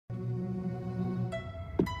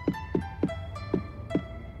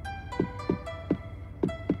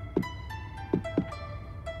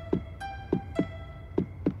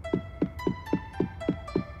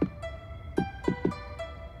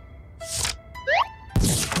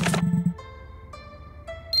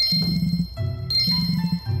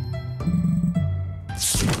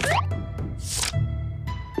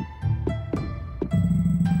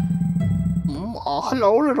Oh,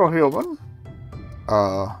 hello, little human.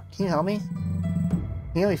 Can you help me?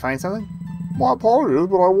 Can you help me find something? My apologies,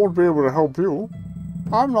 but I won't be able to help you.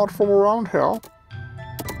 I'm not from around here.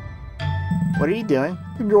 What are you doing?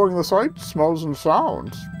 Enjoying the sights, smells, and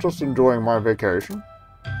sounds. Just enjoying my vacation.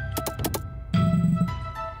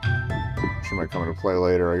 She might come into play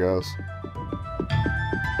later, I guess.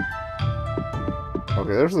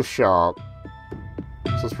 Okay, there's the shop.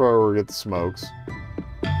 So that's probably where we get the smokes.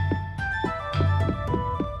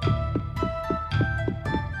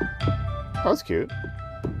 Oh, that's cute.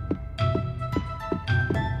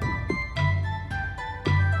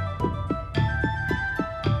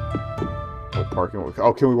 Oh, parking.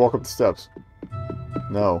 Oh, can we walk up the steps?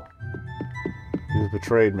 No. You've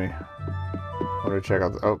betrayed me. I want to check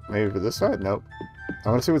out the... Oh, maybe this side? Nope. I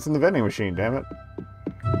want to see what's in the vending machine, damn it.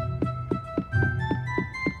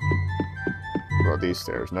 What about these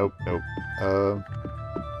stairs? Nope, nope.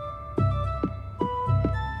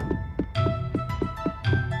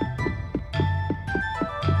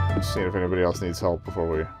 Seeing if anybody else needs help before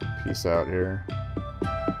we peace out here.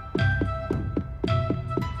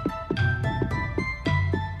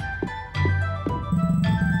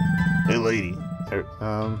 Hey, lady.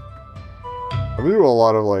 I do a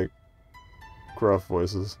lot of, like, gruff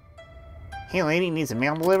voices. Hey, lady, needs a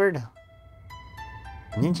mail delivered?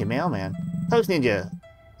 Ninja mailman? Post Ninja!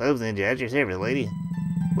 Post Ninja, at your service, lady.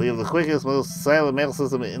 We have the quickest, most silent mail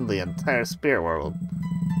system in the entire spirit world.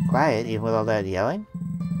 Quiet, even with all that yelling?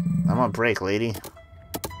 I'm on break, lady.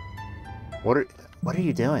 What are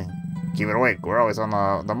you doing? Keep it awake. We're always on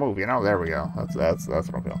the move, you know? There we go. That's what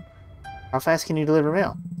I'm feeling. How fast can you deliver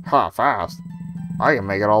mail? Fast? I can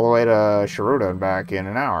make it all the way to Shiruda and back in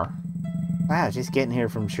an hour. Wow, just getting here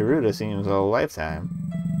from Shiruda seems a lifetime.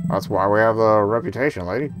 That's why we have the reputation,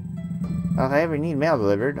 lady. Well, if I ever need mail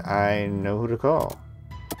delivered, I know who to call.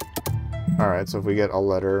 Alright, so if we get a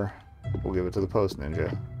letter, we'll give it to the Post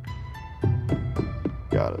Ninja.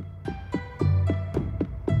 Got it.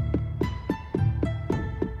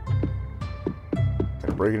 Can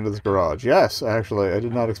I break into this garage? Yes, actually, I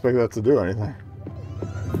did not expect that to do anything.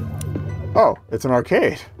 Oh, it's an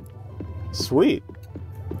arcade. Sweet.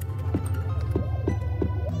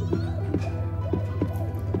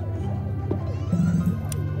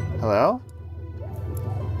 Hello?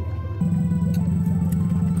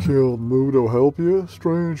 Can Mudo help you,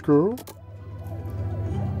 strange girl?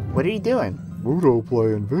 What are you doing? Mudo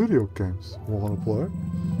playing video games. Wanna play?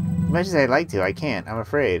 As much as I'd like to, I can't. I'm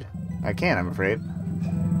afraid. I'm afraid.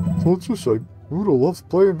 So let's just say, Mudo loves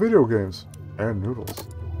playing video games. And noodles.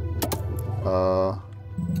 I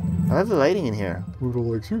love the lighting in here. Mudo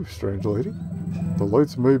likes you, strange lady. The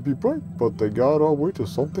lights may be bright, but they guide our way to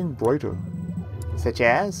something brighter. Such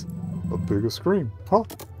as? A bigger screen, huh?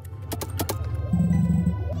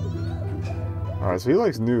 Alright, so he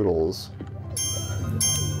likes noodles.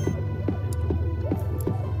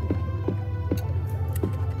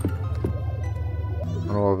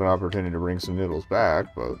 I don't have an opportunity to bring some noodles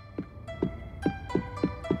back, but...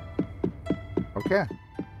 Okay.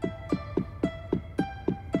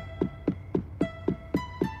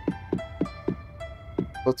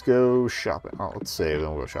 Let's go shopping. Oh, let's save, then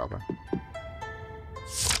we'll go shopping.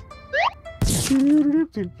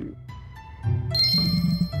 Anything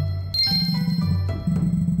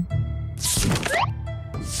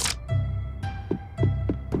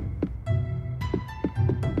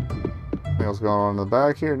else going on in the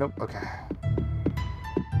back here? Nope. Okay.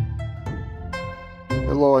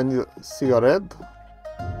 Hello, I need a cigarette.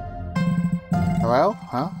 Hello?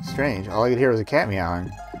 Huh? Strange. All I could hear was a cat meowing.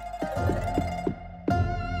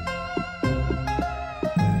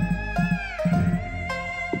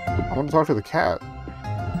 I want to talk to the cat.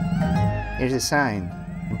 Here's a sign.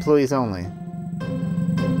 Employees only.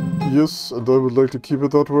 Yes, and I would like to keep it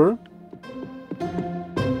that way.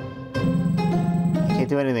 Can't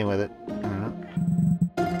do anything with it. I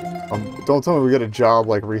don't know. Don't tell me we get a job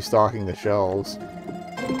like restocking the shelves.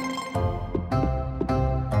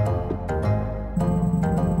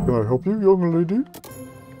 Can I help you, young lady?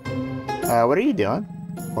 What are you doing?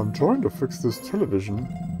 I'm trying to fix this television.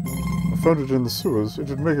 I found it in the sewers. It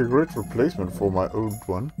would make a great replacement for my old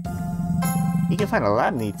one. You can find a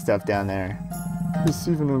lot of neat stuff down there. Yes,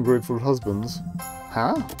 even ungrateful husbands.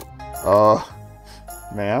 Huh?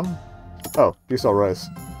 Ma'am? Oh, you sell rice.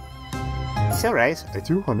 You sell rice? I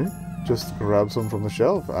do, honey. Just grab some from the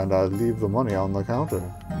shelf, and I'll leave the money on the counter.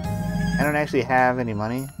 I don't actually have any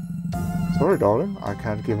money. Sorry, darling. I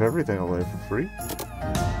can't give everything away for free.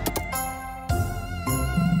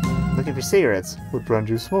 Looking for cigarettes. What brand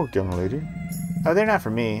do you smoke, young lady? Oh, they're not for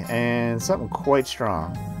me, and something quite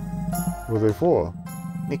strong. What are they for?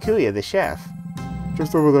 Nikuya, the chef.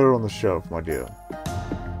 Just over there on the shelf, my dear.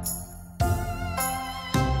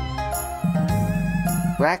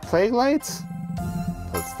 Black plague lights?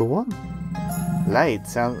 That's the one.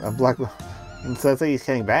 Lights? A black... And so that's like he's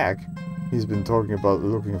coming back. He's been talking about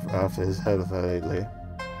looking after his health lately.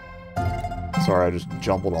 Sorry, I just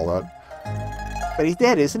jumbled all that. But he's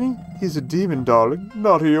dead, isn't he? He's a demon, darling,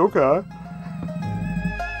 not a yokai.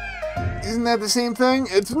 Isn't that the same thing?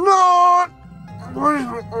 It's not!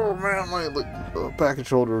 Oh man, my back and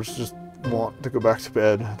shoulders just want to go back to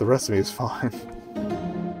bed. The rest of me is fine.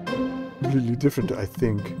 Completely different, I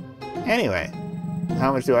think. Anyway,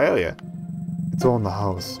 how much do I owe you? It's all in the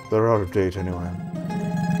house. They're out of date anyway.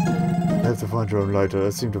 I have to find your own lighter. I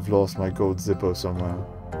seem to have lost my gold Zippo somewhere.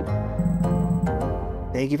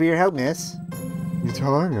 Thank you for your help, miss. You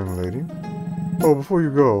time, young lady? Oh, before you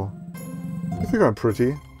go, you think I'm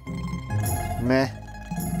pretty? Meh.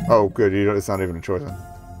 Oh, good. It's not even a choice.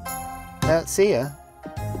 See ya.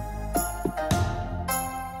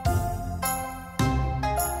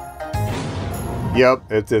 Yep,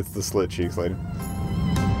 it's the slit cheeks lady.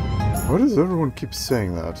 Why does everyone keep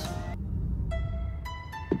saying that?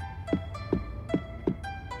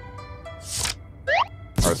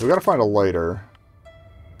 Alright, so we gotta find a lighter.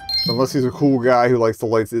 Unless he's a cool guy who likes to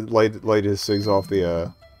light his cigs off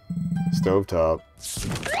the stovetop.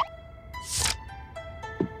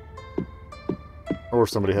 Or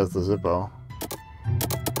somebody has the Zippo.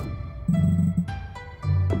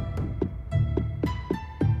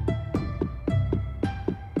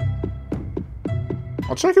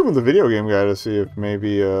 I'll check in with the video game guy to see if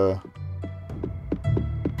maybe you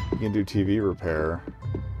can do TV repair.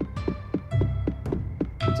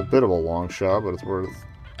 It's a bit of a long shot, but it's worth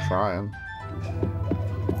trying.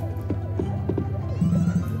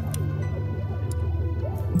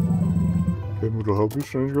 Good mood will help you,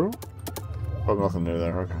 strange girl? Oh, nothing new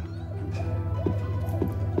there, okay.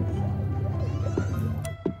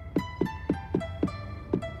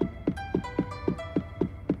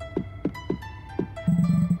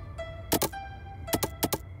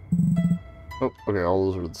 Oh, okay,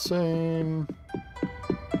 all those are the same.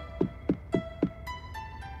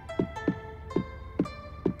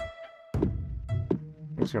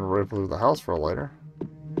 I'm just gonna rifle through the house for a lighter.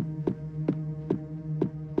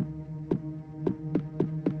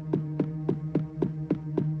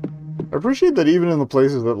 I appreciate that even in the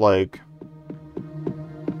places that, like,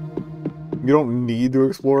 you don't need to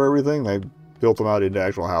explore everything, they built them out into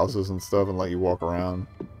actual houses and stuff and let you walk around.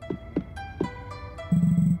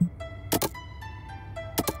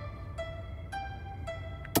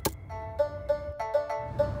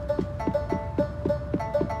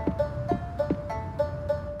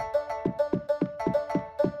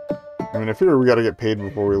 I mean, I figure we gotta get paid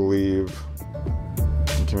before we leave.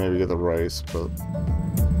 We can maybe get the rice, but...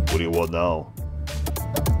 What do you want now?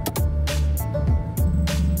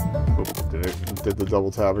 Oh, did the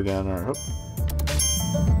double tap again, or...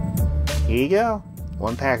 Here you go.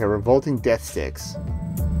 1 pack of revolting death sticks.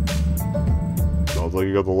 Sounds like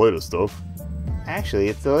you got the latest stuff. Actually,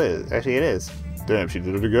 it still is. Actually, it is. Damn, she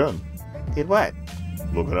did it again. Did what?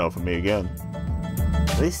 Looking out for me again.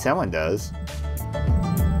 At least someone does.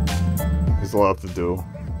 There's a lot to do.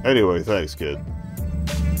 Anyway, thanks, kid.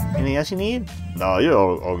 Anything else you need? Nah, you're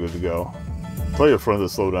all good to go. Tell your friend to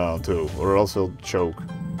slow down, too, or else he'll choke.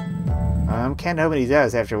 I'm kinda hoping he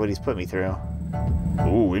does after what he's put me through.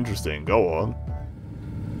 Ooh, interesting. Go on.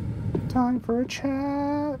 Time for a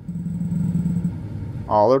chat.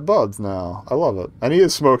 Oh, they're buds now. I love it. And he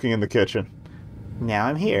is smoking in the kitchen. Now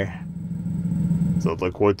I'm here. Sounds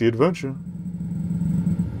like quite the adventure.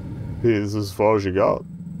 Hey, this is as far as you got.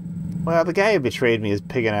 Well, the guy who betrayed me is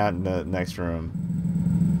pigging out in the next room.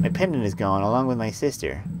 My pendant is gone, along with my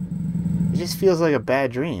sister. It just feels like a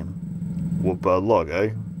bad dream. What bad luck,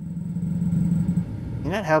 eh?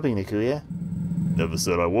 You're not helping, Nakuya. Never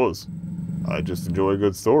said I was. I just enjoy a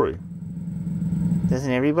good story.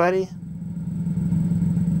 Doesn't everybody?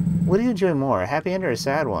 What do you enjoy more, a happy end or a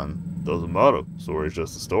sad one? Doesn't matter. Story's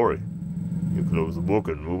just a story. You close the book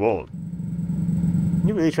and move on.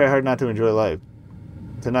 You really try hard not to enjoy life.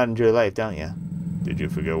 To not enjoy life, don't you? Did you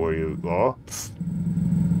forget where you are?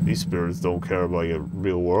 These spirits don't care about your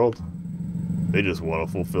real world. They just want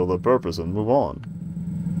to fulfill their purpose and move on.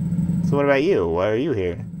 So what about you? Why are you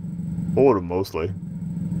here? Boredom, mostly.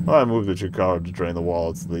 I moved to Chicago to drain the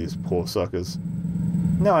wallets of these poor suckers.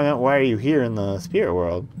 No, I meant why are you here in the spirit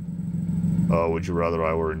world? Would you rather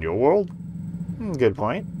I were in your world? Good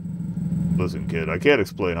point. Listen, kid, I can't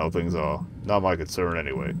explain how things are. Not my concern,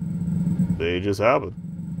 anyway. They just happen.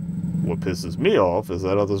 What pisses me off is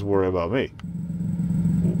that others worry about me.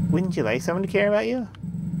 Wouldn't you like someone to care about you?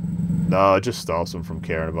 Nah, it just stops them from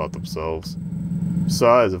caring about themselves.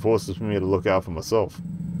 Besides, it forces me to look out for myself.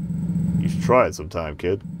 You should try it sometime,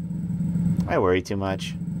 kid. I worry too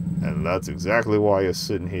much. And that's exactly why you're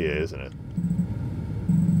sitting here, isn't it?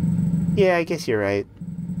 Yeah, I guess you're right.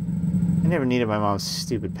 I never needed my mom's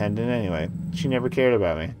stupid pendant anyway. She never cared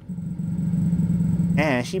about me.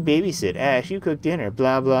 Ash, you babysit. Ash, you cook dinner.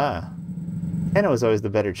 Blah, blah. Anna was always the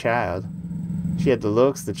better child. She had the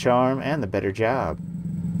looks, the charm, and the better job.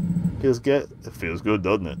 Feels good. It feels good,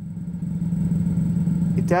 doesn't it?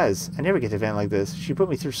 It does. I never get to vent like this. She put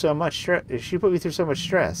me through so much stress. It's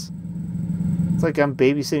like I'm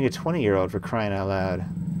babysitting a 20-year-old for crying out loud.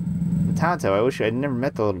 And Tonto, I wish I'd never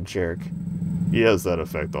met the little jerk. He has that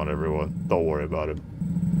effect on everyone. Don't worry about him.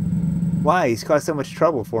 Why? He's caused so much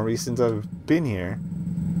trouble for me since I've been here.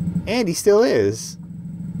 And he still is.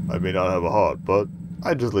 I may not have a heart, but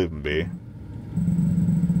I'd just leave him be.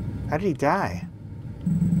 How did he die?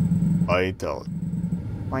 I ain't telling.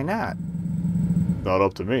 Why not? Not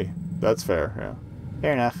up to me. That's fair, yeah.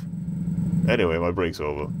 Fair enough. Anyway, my break's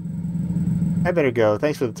over. I better go.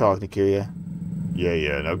 Thanks for the talk, Nakuya.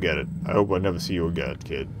 Yeah, now get it. I hope I never see you again,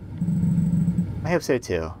 kid. I hope so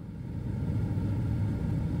too.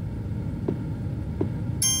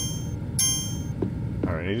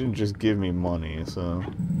 Alright, he didn't just give me money, so...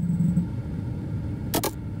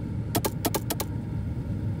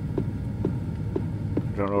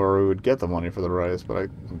 I don't know where we would get the money for the rice, but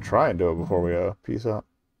I'm trying to do it before we peace out.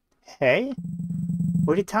 Hey?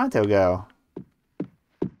 Where did Tonto go?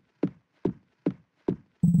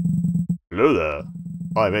 Hello there.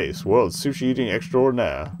 I'm Ace, world's sushi eating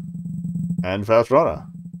extraordinaire. And fast runner.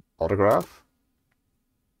 Autograph?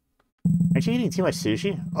 Aren't you eating too much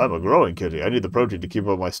sushi? I'm a growing kitty. I need the protein to keep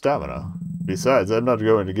up my stamina. Besides, I'm not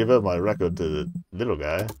going to give up my record to the little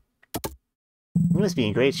guy. You must be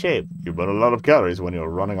in great shape. You burn a lot of calories when you're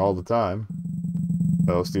running all the time.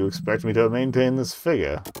 How else do you expect me to maintain this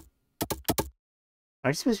figure?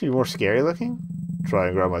 Aren't you supposed to be more scary looking? Try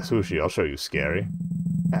and grab my sushi. I'll show you scary.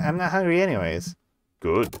 I'm not hungry anyways.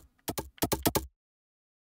 Good.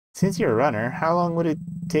 Since you're a runner, how long would it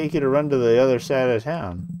take you to run to the other side of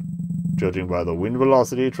town? Judging by the wind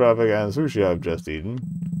velocity, traffic, and sushi I've just eaten,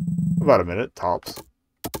 about a minute, tops.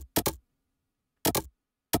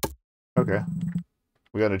 Okay.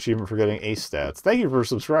 We got an achievement for getting Ace stats. Thank you for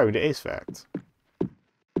subscribing to Ace Facts.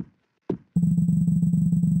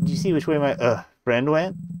 Did you see which way my, friend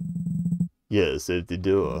went? Yes, at the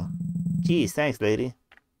door. Geez, thanks, lady.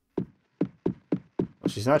 Well,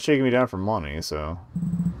 she's not shaking me down for money, so...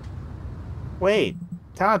 Wait,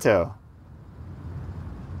 Tonto.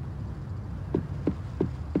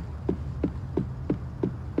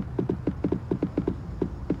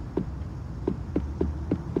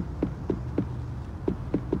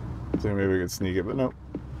 So maybe we could sneak it, but no.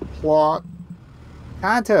 Plot.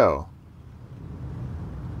 Tonto.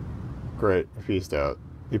 Great, peaced out.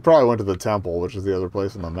 He probably went to the temple, which is the other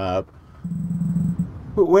place on the map.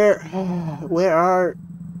 But where are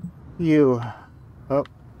you? Oh.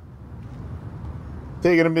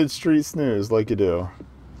 Taking a mid-street snooze, like you do.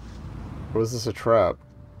 Or was this a trap?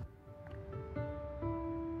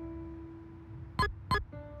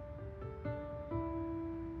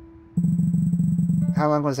 How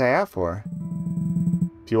long was I out for?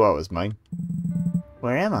 A few hours, mine.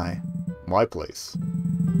 Where am I? My place.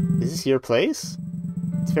 Is this your place?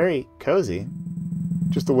 It's very cozy.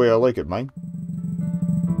 Just the way I like it, mine.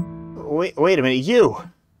 Wait a minute, you!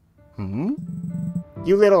 Hmm?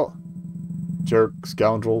 You little... Jerk,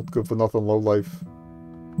 scoundrel, good for nothing, low life.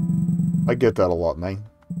 I get that a lot, man.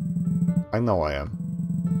 I know I am.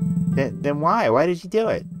 Then why? Why did you do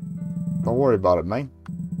it? Don't worry about it, man.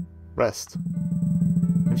 Rest.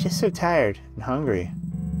 I'm just so tired and hungry.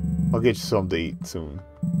 I'll get you something to eat soon.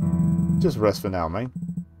 Just rest for now, man.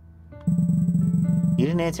 You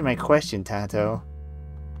didn't answer my question, Tonto.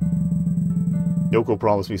 Yoko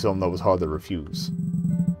promised me something that was hard to refuse.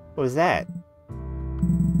 What was that?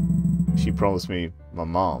 She promised me my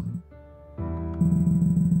mom.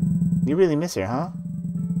 You really miss her, huh?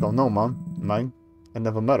 Don't know, mom. Mine. I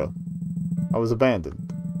never met her. I was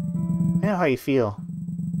abandoned. I know how you feel.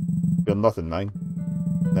 Feel nothing, man.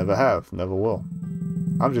 Never have, never will.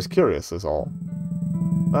 I'm just curious, that's all.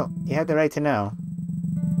 Well, you had the right to know.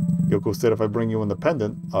 Yoko said if I bring you in the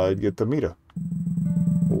pendant, I'd get to meet her.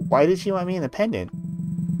 Why did she want me in the pendant?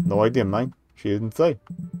 No idea, man. She didn't say.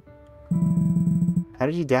 How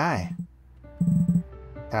did you die?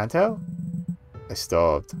 Tonto? I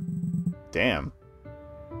starved. Damn.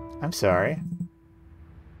 I'm sorry.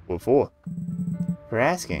 What for? For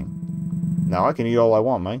asking. Now I can eat all I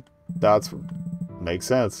want, man. That's... makes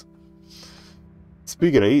sense.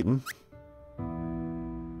 Speaking of eating,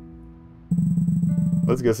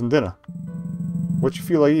 let's get some dinner. What you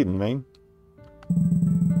feel like eating, man?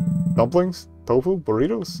 Dumplings? Tofu?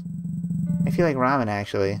 Burritos? I feel like ramen,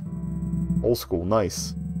 actually. Old school,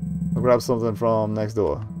 nice. I'll grab something from next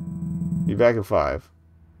door. Be back at 5.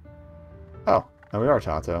 Oh, now we are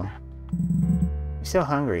Tonto. You're so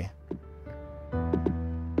hungry.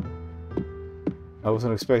 I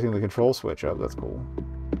wasn't expecting the control switch up, that's cool.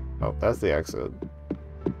 Oh, that's the exit.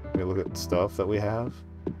 Let me look at stuff that we have.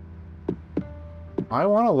 I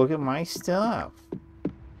want to look at my stuff.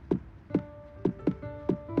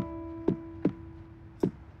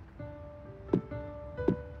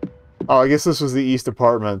 Oh, I guess this was the East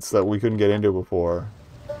Apartments that we couldn't get into before.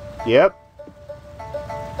 Yep.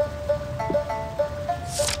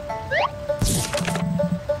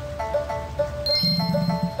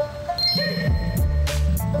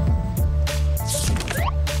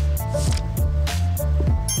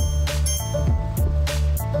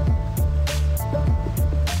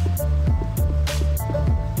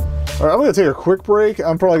 Alright, I'm going to take a quick break.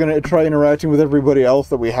 I'm probably going to try interacting with everybody else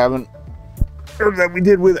that we haven't... or that we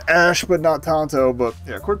did with Ash, but not Tonto. But,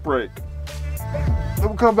 yeah, quick break. Then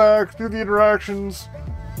we'll come back, do the interactions.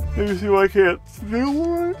 Maybe see what I can't feel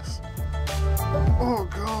like. Oh,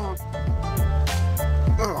 God.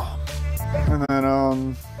 Ugh. And then,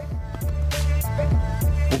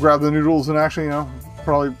 we'll grab the noodles and actually, you know,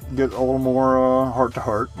 probably get a little more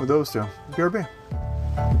heart-to-heart with those two. BRB.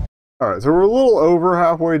 Alright, so we're a little over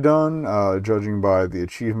halfway done, judging by the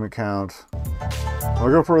achievement count. I'll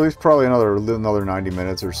go for at least probably another 90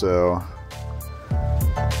 minutes or so.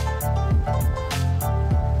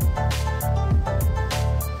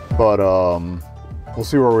 But, we'll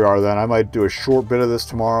see where we are then. I might do a short bit of this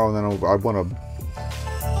tomorrow, and then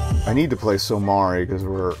I need to play Somari, because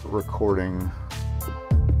we're recording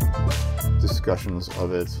discussions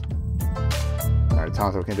of it. Alright,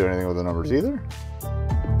 Tonto can't do anything with the numbers either.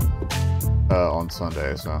 On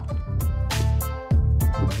Sunday, so.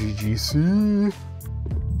 GGC.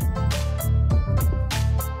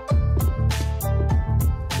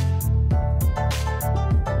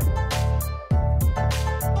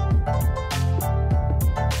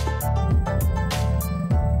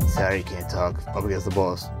 Sorry, you can't talk. Up against the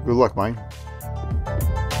boss. Good luck, man.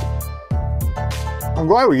 I'm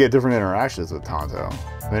glad we get different interactions with Tonto.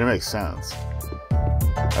 I mean, it makes sense.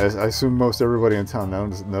 I assume most everybody in town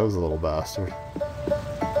knows the little bastard.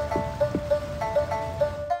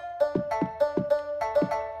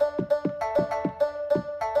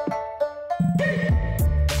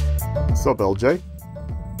 What's up, LJ?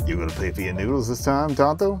 You gonna pay for your noodles this time,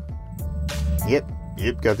 Tonto? Yep.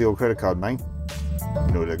 Yep, got the old credit card, man.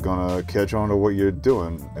 You know they're gonna catch on to what you're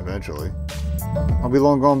doing eventually. I'll be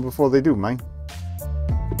long gone before they do, man.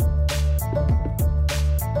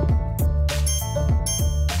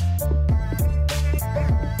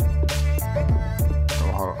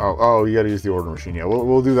 Oh, you gotta use the order machine. Yeah,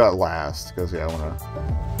 we'll do that last, because, yeah, I want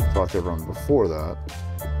to talk to everyone before that.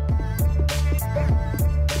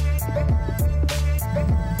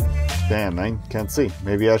 Damn, man. Can't see.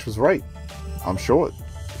 Maybe Ash was right. I'm short.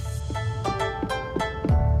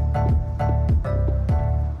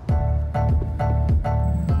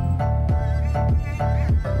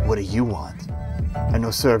 What do you want? I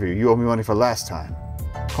know, serve you. You owe me money for last time.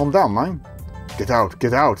 Calm down, man. Get out.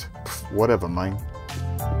 Get out. Pff, whatever, man.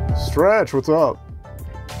 Stretch, what's up?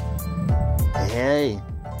 Hey.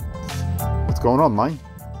 What's going on, man?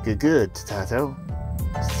 Good, Tato.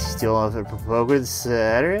 Still on for poker this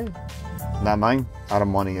Saturday? Nah, man. Out of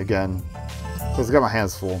money again. Plus, I got my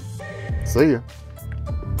hands full. See ya.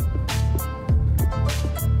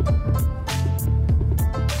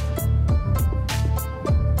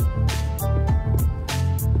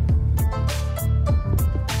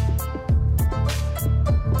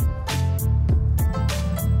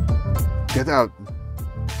 Get out.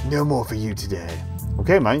 No more for you today.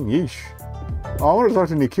 Okay, man. Yeesh. Oh, I want to talk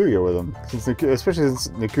to Nikuya with him, especially since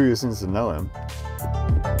Nikuya seems to know him.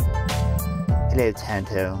 Hello,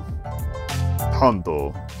 Tanto.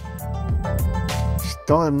 Tonto. Shh,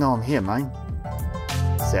 don't let him know I'm here, man.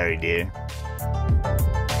 Sorry, dear.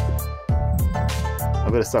 I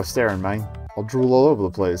better stop staring, man. I'll drool all over the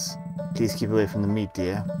place. Please keep away from the meat,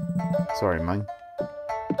 dear. Sorry, man.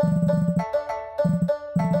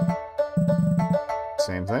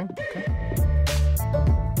 Same thing? Okay.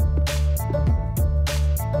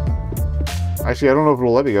 Actually, I don't know if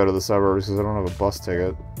it'll let me go to the suburbs because I don't have a bus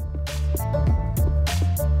ticket.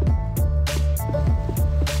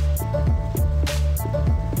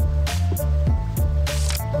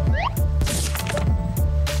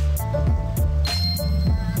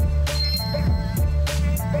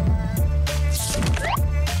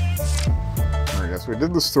 we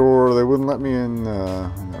did the store. They wouldn't let me in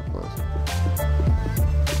that place.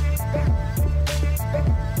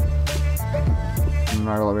 And they're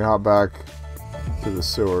not gonna let me hop back to the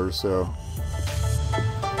sewer, so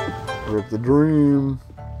rip the dream.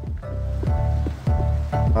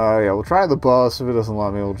 Yeah, we'll try the bus. If it doesn't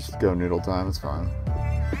let me, we'll just go noodle time. It's fine.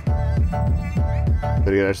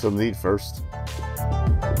 But you gotta have something to eat first.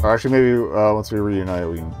 Or actually, maybe once we reunite,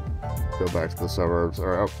 we can go back to the suburbs.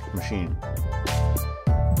 Or, oh, machine.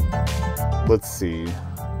 Let's see.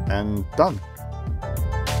 And done.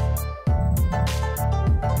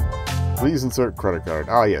 Please insert credit card.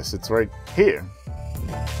 Ah, yes, it's right here.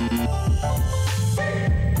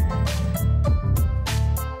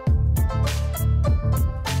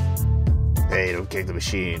 Hey, don't kick the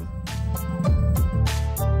machine.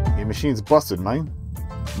 Your machine's busted, man.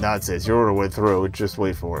 Nonsense, your order went through. Just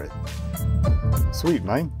wait for it. Sweet,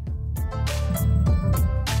 man.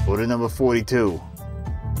 Order number 42.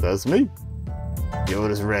 That's me. The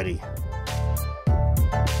order's ready.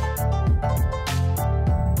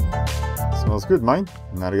 Smells good, man.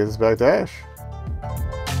 Now to get this back to Ash.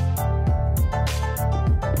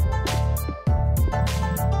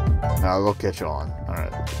 Now they'll catch on.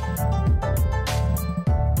 Alright.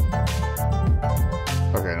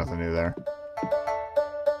 Okay, nothing new there.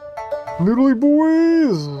 Noodly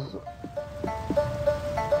boys!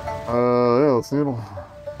 Yeah, let's noodle.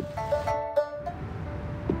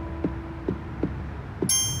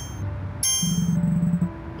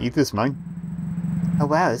 Eat this, man. Oh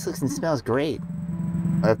wow, this looks and smells great.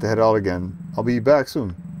 I have to head out again. I'll be back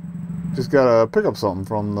soon. Just gotta pick up something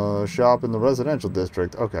from the shop in the residential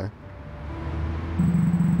district. Okay.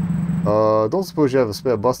 Don't suppose you have a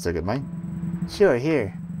spare bus ticket, man? Sure,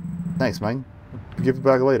 here. Thanks, man. Give it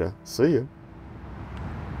back later. See ya.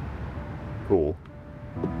 Cool.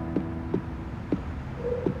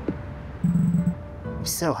 I'm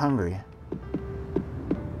so hungry.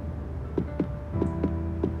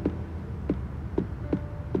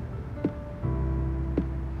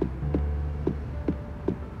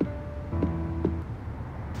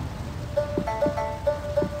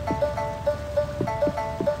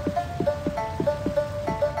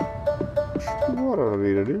 What do I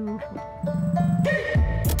need to do?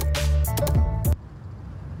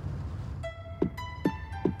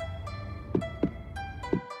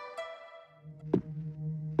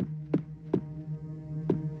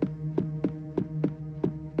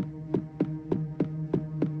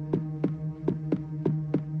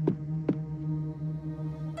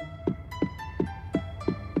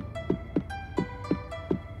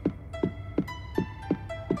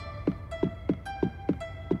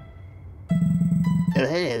 Oh,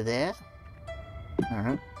 hello there.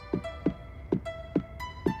 Alright.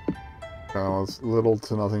 It's little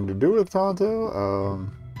to nothing to do with Tonto.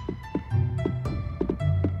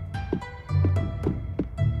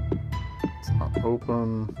 It's not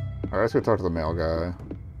open. Alright, let's go talk to the mail guy.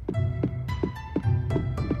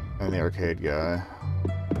 And the arcade guy.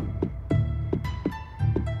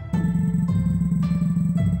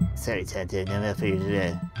 Sorry, Tonto, no mail for you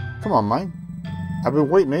today. Come on, Mike. I've been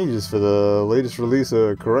waiting ages for the latest release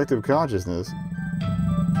of Corrective Consciousness.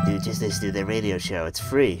 Dude, just listen to the radio show. It's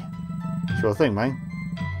free. Sure thing, man.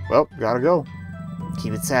 Well, gotta go.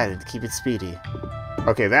 Keep it silent. Keep it speedy.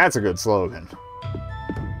 Okay, that's a good slogan.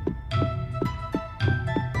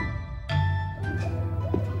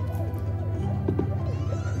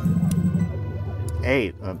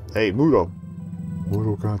 Hey, Mudo.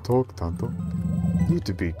 Mudo can't talk, Tonto. Need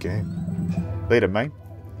to beat game. Later, man.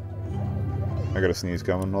 I got a sneeze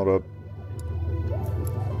coming. Hold up.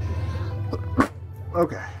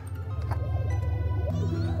 Okay.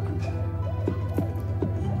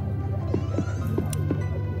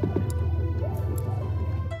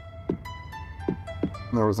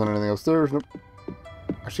 There wasn't anything upstairs. Nope.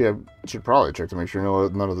 Actually, I should probably check to make sure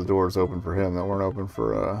none of the doors open for him that weren't open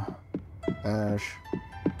for Ash.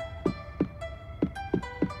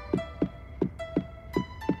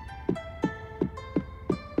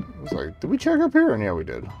 Like, did we check up here? And yeah, we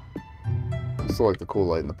did. Still like the cool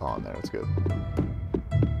light in the pond there. It's good.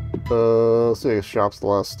 Let's see if shop's the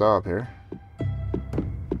last stop here.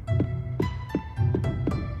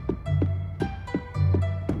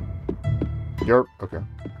 Yerp. Okay.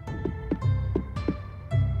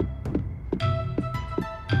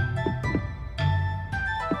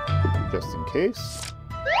 Just in case.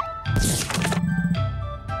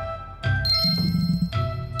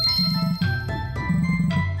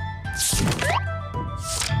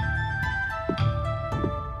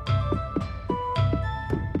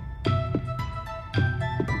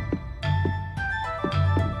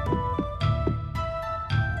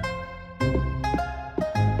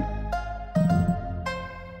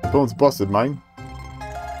 Phone's busted, mine.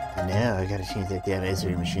 I know, I gotta change that damn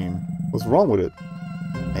answering machine. What's wrong with it?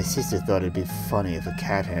 My sister thought it'd be funny if a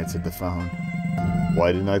cat answered the phone.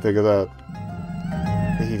 Why didn't I think of that?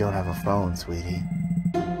 But you don't have a phone, sweetie.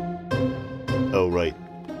 Oh, right.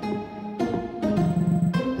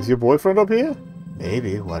 Is your boyfriend up here?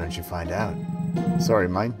 Maybe, why don't you find out? Sorry,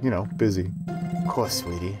 mine. You know, busy. Of course,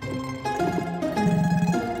 sweetie.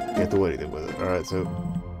 Can't do anything with it. Alright, so...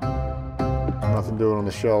 nothing doing on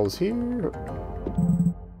the shelves here.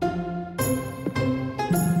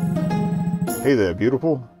 Hey there,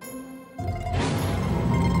 beautiful.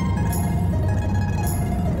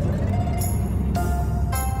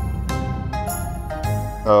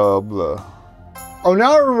 Blah. Oh,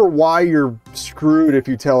 now I remember why you're screwed if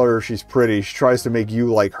you tell her she's pretty. She tries to make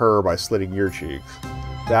you like her by slitting your cheeks.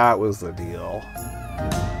 That was the deal.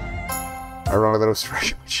 Ironic that I was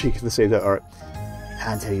stretching my cheek at the same time. Alright.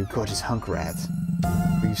 Tanto, you gorgeous hunk rat.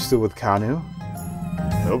 Are you still with Kanu?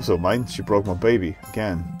 I hope so, mine. She broke my baby.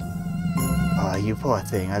 Again. Aw, you poor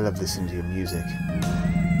thing. I love listening to your music.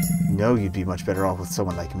 You know you'd be much better off with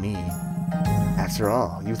someone like me. After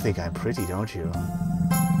all, you think I'm pretty, don't you?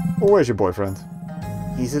 Well, where's your boyfriend?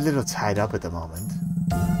 He's a little tied up at the moment.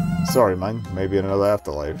 Sorry, mine. Maybe in another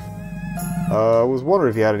afterlife. I was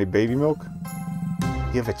wondering if you had any baby milk?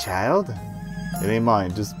 You have a child? It ain't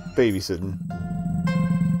mine, just babysitting.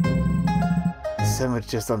 Someone's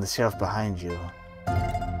just on the shelf behind you.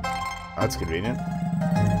 That's convenient.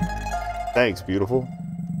 Thanks, beautiful.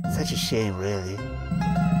 Such a shame, really.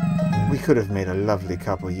 We could have made a lovely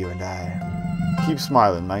couple, you and I. Keep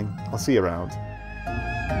smiling, mine. I'll see you around.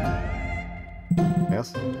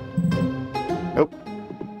 Yes? Nope.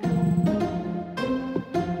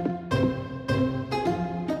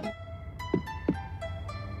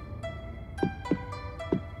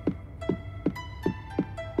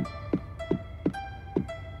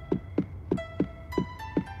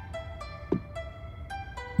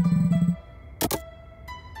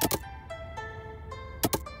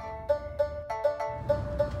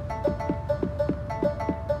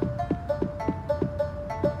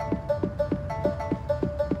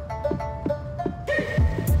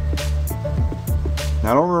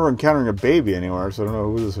 Now, I don't remember encountering a baby anywhere, so I don't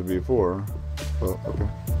know who this would be for. Well, okay.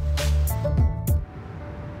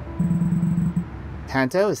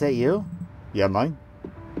 Tanto, is that you? Yeah, mine.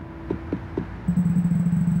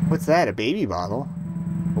 What's that, a baby bottle?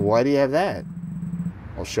 Why do you have that?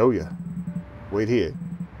 I'll show you. Wait here.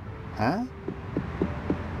 Huh?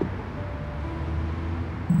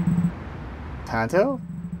 Tanto?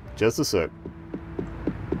 Just a sec.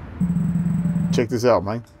 Check this out,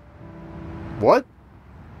 mine. What?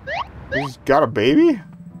 You just got a baby?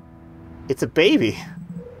 It's a baby.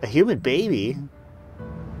 A human baby.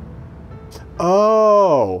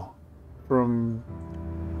 Oh! From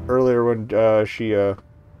earlier when she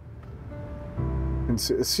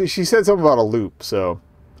said something about a loop, so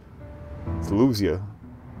it's Luzia.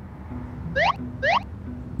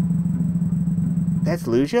 That's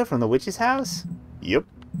Lucia from the witch's house? Yep.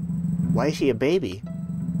 Why is she a baby?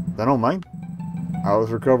 I don't mind. I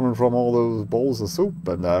was recovering from all those bowls of soup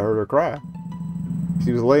and I heard her cry.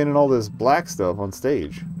 She was laying in all this black stuff on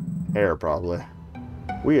stage. Hair, probably.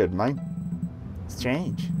 Weird, mine.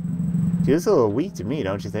 Strange. She looks a little weak to me,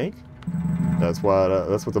 don't you think? That's what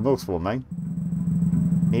the milk's for, mine.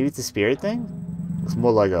 Maybe it's a spirit thing? It's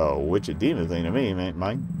more like a witch or demon thing to me,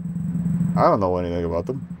 mine. I don't know anything about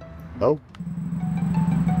them. No?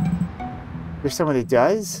 There's someone who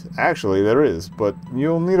does? Actually, there is, but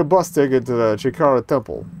you'll need a bus ticket to the Chikara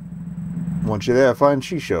Temple. Once you're there, find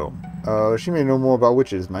Shisho. She may know more about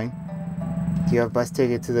witches, mine. Do you have a bus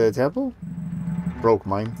ticket to the temple? Broke,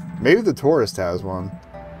 mine. Maybe the tourist has one.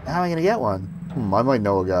 How am I gonna get one? I might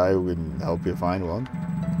know a guy who can help you find one.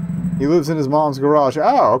 He lives in his mom's garage.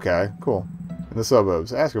 Oh, okay, cool. In the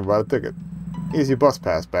suburbs. Ask him about a ticket. Here's your bus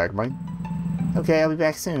pass back, mine. Okay, I'll be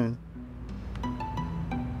back soon.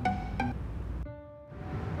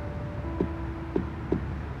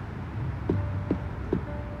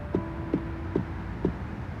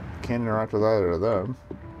 Can't interact with either of them.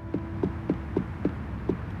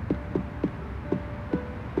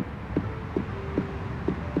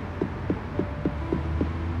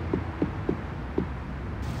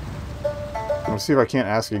 I'm gonna see if I can't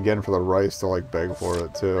ask again for the rice to like beg for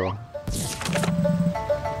it too.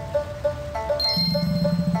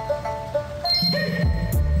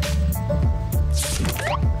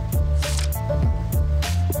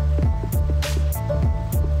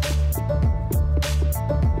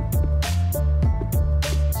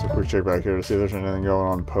 Check back here to see if there's anything going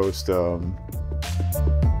on post whatever.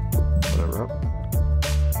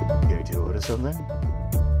 You gonna do it or something?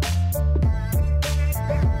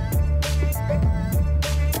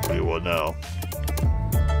 no.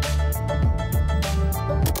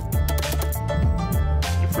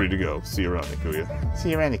 You're free to go. See you around, Nikuya.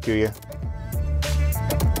 See you around, Nikuya.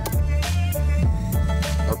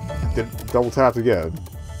 Oh, did double tapped again.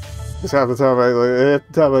 Just half the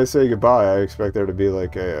time I say goodbye, I expect there to be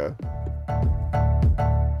like a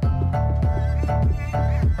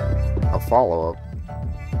follow-up.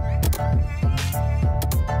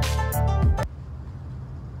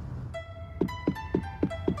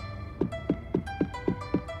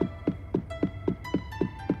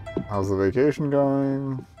 How's the vacation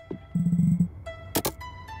going?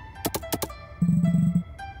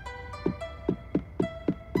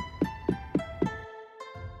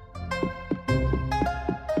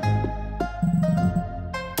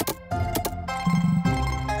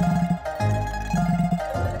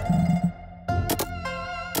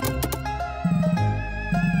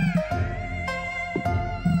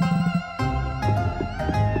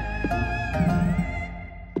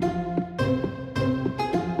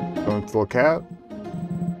 Little cat?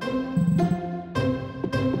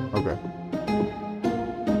 Okay.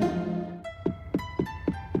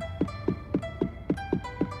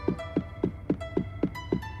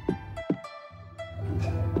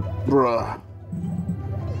 Bruh.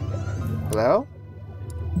 Hello?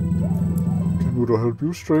 Can Mudo help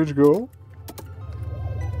you, strange girl?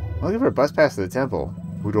 I'm looking for a bus pass to the temple.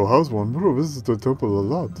 Mudo has one. Mudo visits the temple a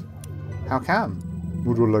lot. How come?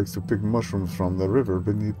 Mudo likes to pick mushrooms from the river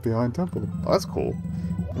behind temple. Oh, that's cool.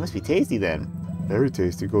 It must be tasty then. Very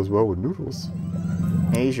tasty. Goes well with noodles.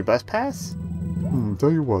 May I use your bus pass?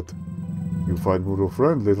 Tell you what. You find Mudo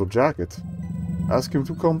friend, Little Jacket. Ask him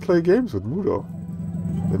to come play games with Mudo.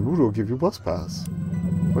 Then Mudo will give you bus pass.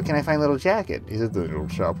 Where can I find Little Jacket? He's at the noodle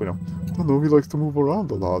shop, we don't know. He likes to move around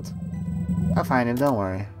a lot. I'll find him, don't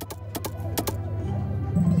worry.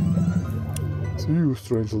 See you,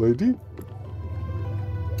 strange lady.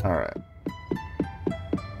 Alright.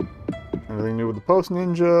 Anything new with the post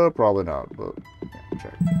ninja? Probably not, but yeah,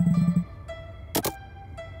 check.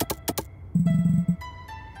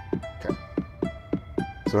 Okay.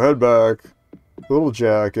 So head back. Little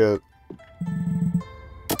Jacket.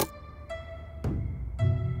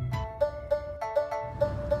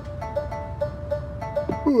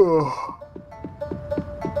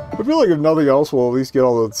 I feel like if nothing else, we'll at least get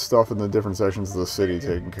all the stuff in the different sections of the city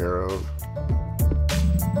taken care of.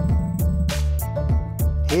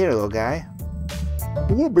 Hey there, little guy.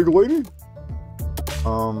 Hello, big lady.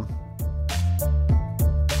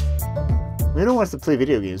 Mudo wants to play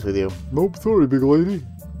video games with you. Nope, sorry, big lady.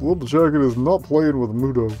 Little Jacket is not playing with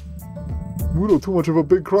Mudo. Mudo too much of a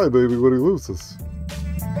big crybaby when he loses.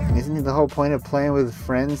 Isn't it the whole point of playing with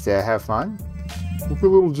friends to have fun? Look at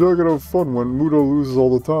Little Jacket have fun when Mudo loses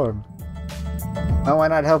all the time. Oh, why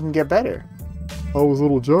not help him get better? How was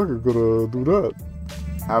Little Jacket gonna do that?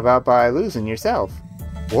 How about by losing yourself?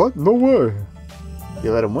 What? No way.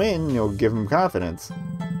 You let him win, you'll give him confidence.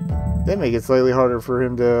 Then make it slightly harder for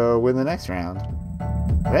him to win the next round.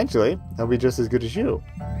 Eventually, he'll be just as good as you.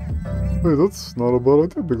 Hey, that's not a bad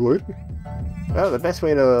idea, big lady. Well, the best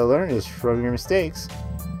way to learn is from your mistakes.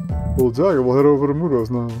 Little Jacket will head over to Mudo's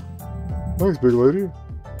now. Thanks, big lady.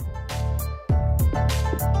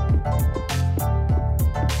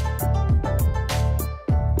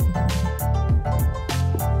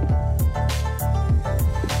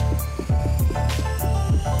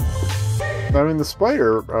 I mean, the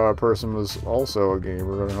spider person was also a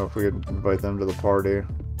gamer. I don't know if we could invite them to the party.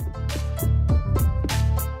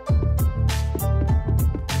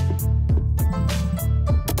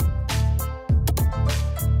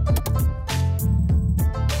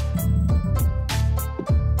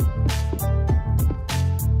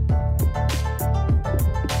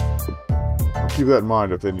 I'll keep that in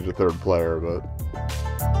mind if they need a third player, but...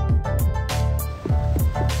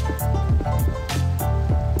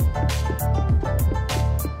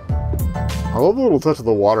 I love the little touch of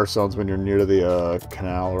the water sounds when you're near to the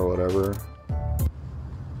canal or whatever.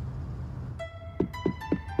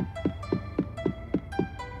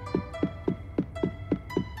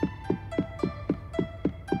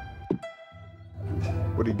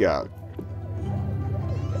 What do you got?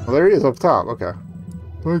 Oh, there he is up top. Okay.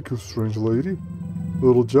 Thank you, strange lady.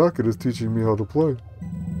 Little Jacket is teaching me how to play.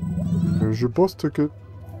 Here's your bus ticket.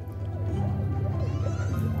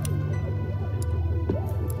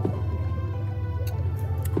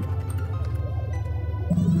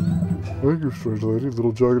 Thank you, strange lady.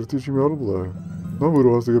 Little Jacket is teaching me how to play. Now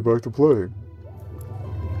Mudo has to get back to playing.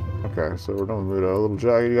 Okay, so we're done with Mudo. Little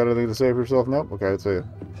Jacket, you got anything to say for yourself? Nope? Okay, let's see it.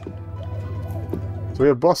 So we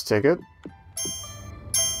have bus ticket.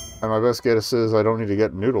 And my best guess is I don't need to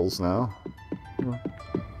get noodles now.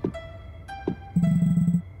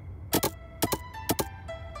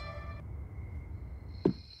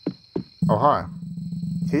 Oh, hi.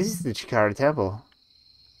 This is the Chikara Temple.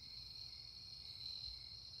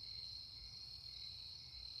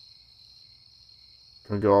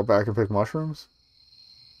 Can we go all back and pick mushrooms?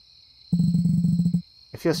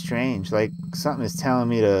 I feel strange, like something is telling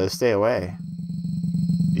me to stay away.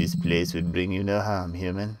 This place would bring you no harm,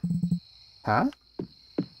 human. Huh?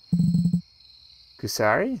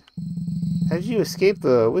 Kusari? How did you escape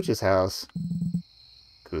the witch's house?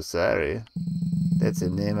 Kusari? That's a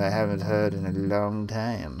name I haven't heard in a long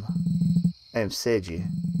time. I am Seiji.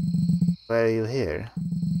 Why are you here?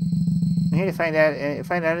 I'm here to find out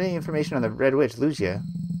any information on the Red Witch, Lucia.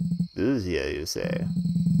 Lucia, you say?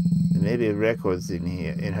 There may be records on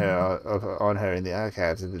her in the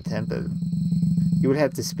archives of the temple. You would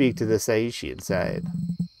have to speak to the Saishi inside.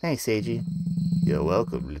 Thanks, Seiji. You're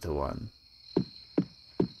welcome, little one.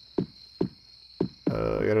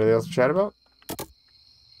 Got anything else to chat about?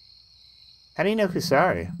 How do you know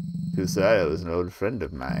Kusari? Kusari was an old friend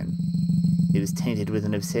of mine. He was tainted with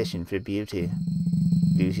an obsession for beauty.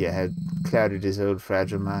 Lucia had clouded his old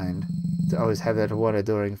fragile mind to always have that one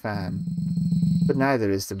adoring fan. But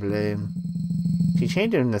neither is to blame. She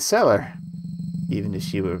chained him in the cellar. Even if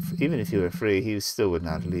he were free, he still would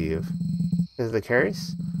not leave. Is it the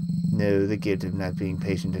curse? No, the gift of not being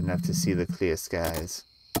patient enough to see the clear skies.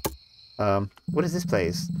 What is this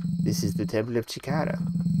place? This is the Temple of Chikara.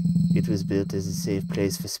 It was built as a safe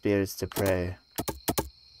place for spirits to pray.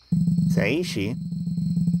 Saishi?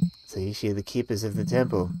 Saishi are the keepers of the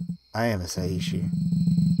temple. I am a Saishi.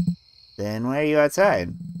 Then why are you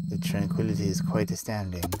outside? The tranquility is quite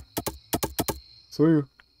astounding. See you.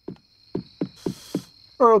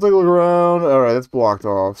 Alright, I'll take a look around. Alright, that's blocked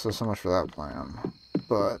off, so much for that plan.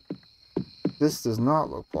 But this does not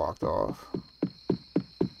look blocked off.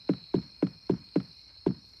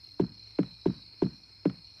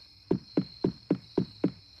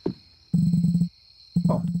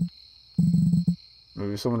 Oh.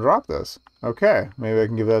 Maybe someone dropped this. Okay, maybe I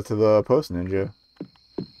can give that to the post ninja.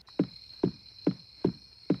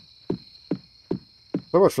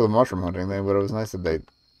 So much for the mushroom hunting thing, but it was nice that they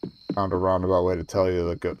found a roundabout way to tell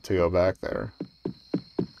you to go back there.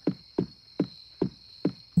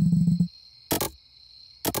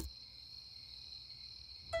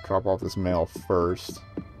 Drop off this mail first.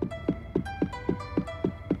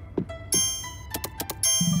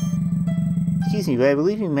 Excuse me, but I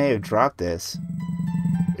believe you may have dropped this.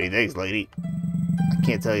 Hey, thanks, lady. I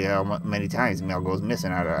can't tell you how many times mail goes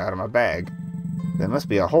missing out of my bag. There must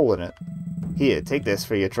be a hole in it. Here, take this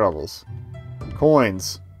for your troubles.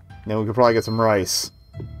 Coins. Then we could probably get some rice.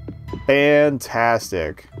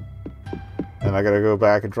 Fantastic. And I gotta go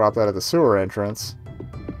back and drop that at the sewer entrance.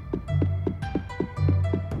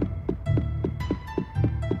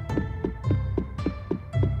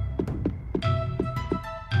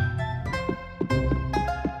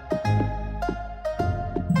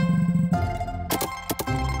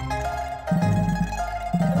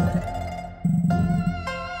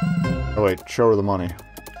 Oh wait, show her the money.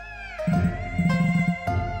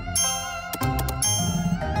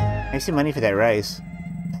 Here's some money for that rice.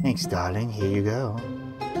 Thanks, darling. Here you go.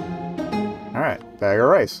 Alright, bag of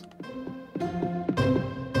rice.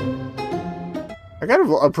 I kind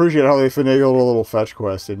of appreciate how they finagled a little fetch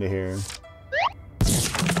quest into here.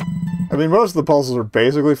 I mean, most of the puzzles are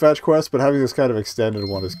basically fetch quests, but having this kind of extended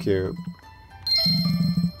one is cute.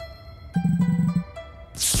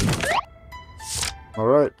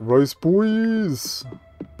 Alright, rice boys!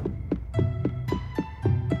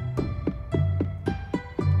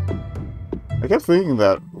 I kept thinking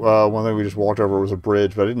that one thing we just walked over was a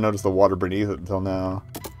bridge, but I didn't notice the water beneath it until now.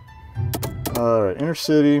 Alright, inner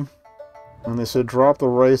city. And they said drop the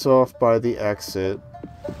rice off by the exit.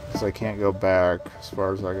 Because I can't go back, as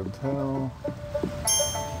far as I can tell.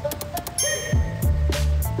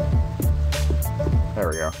 There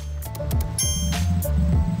we go.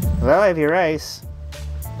 Well, I have your rice.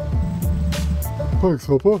 Thanks,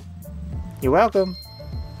 Papa. You're welcome.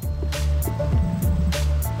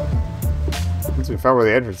 Since we found where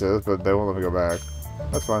the entrance is, but they won't let me go back.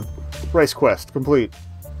 That's fine. Rice quest complete.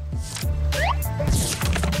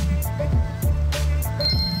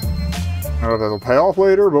 I don't know if that'll pay off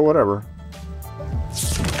later, but whatever.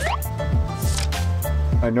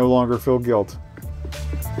 I no longer feel guilt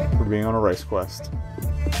for being on a rice quest.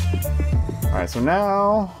 Alright, so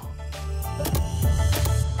now...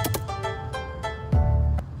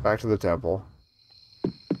 back to the temple.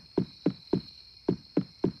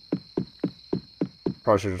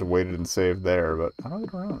 Probably should have just waited and saved there, but how do I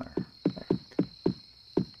get around there?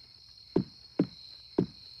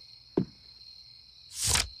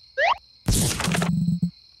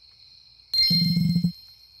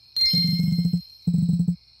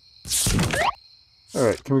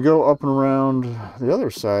 Alright, can we go up and around the other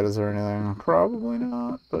side? Is there anything? Probably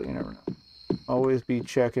not, but you never know. Always be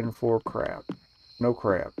checking for crap. No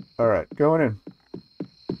crap. Alright, going in.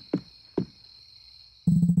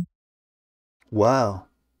 Wow.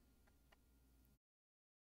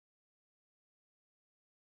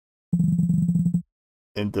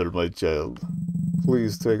 Enter, my child.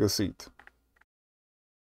 Please take a seat.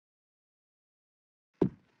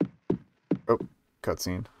 Oh,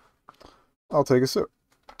 cutscene. I'll take a sip.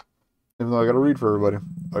 Even though I gotta read for everybody.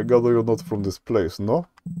 I gather you're not from this place, no?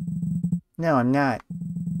 No, I'm not.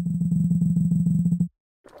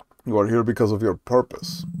 You are here because of your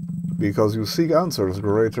purpose. Because you seek answers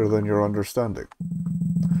greater than your understanding.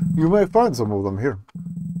 You may find some of them here.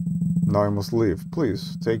 Now I must leave.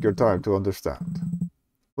 Please, take your time to understand.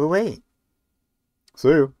 Well, wait. See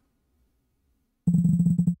you.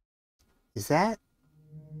 Is that...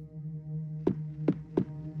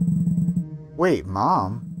 Wait,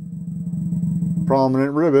 Mom?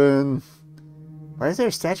 Prominent ribbon. Why is there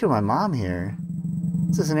a statue of my mom here?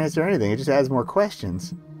 This doesn't answer anything. It just adds more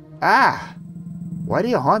questions. Ah! Why do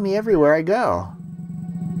you haunt me everywhere I go?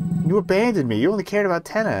 You abandoned me. You only cared about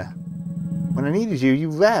Tenna. When I needed you, you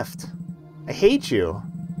left. I hate you.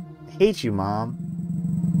 I hate you, Mom.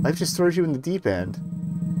 Life just throws you in the deep end.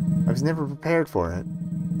 I was never prepared for it.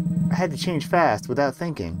 I had to change fast, without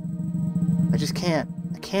thinking. I just can't.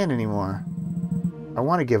 I can't anymore. I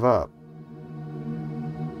want to give up.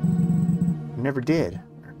 I never did.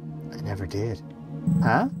 I never did.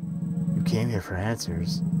 Huh? You came here for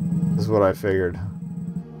answers. This is what I figured.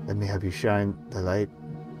 Let me help you shine the light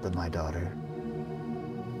of my daughter.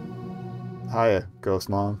 Hiya, Ghost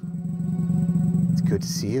Mom. It's good to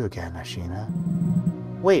see you again, Ashina.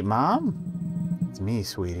 Wait, Mom? It's me,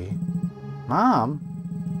 sweetie. Mom?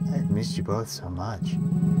 I've missed you both so much.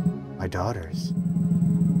 My daughters.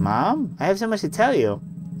 Mom? I have so much to tell you.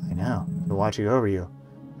 I know. I've been watching over you.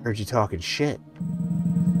 Heard you talking shit.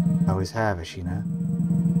 I always have, Ashina.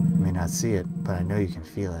 You may not see it, but I know you can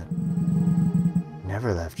feel it. I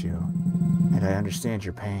never left you, and I understand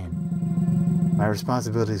your pain. My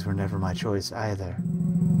responsibilities were never my choice either.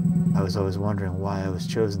 I was always wondering why I was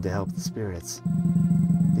chosen to help the spirits.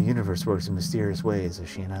 The universe works in mysterious ways,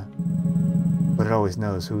 Ashina. But it always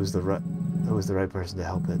knows who is the right person to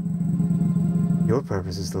help it. Your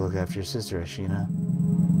purpose is to look after your sister, Ashina.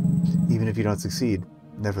 Even if you don't succeed,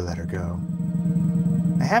 never let her go.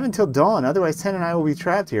 I have until dawn, otherwise Ten and I will be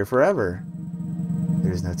trapped here forever.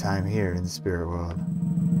 There is no time here in the spirit world.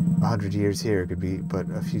 100 years here could be but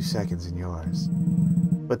a few seconds in yours.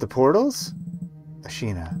 But the portals?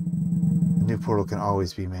 Ashina, a new portal can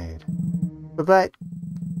always be made. But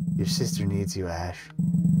your sister needs you, Ash.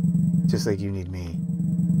 Just like you need me.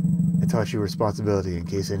 I taught you responsibility in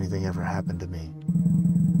case anything ever happened to me.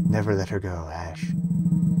 Never let her go, Ash.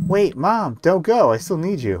 Wait, Mom, don't go. I still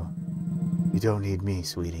need you. You don't need me,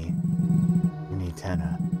 sweetie. You need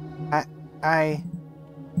Tenna. I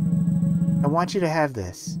want you to have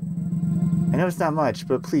this. I know it's not much,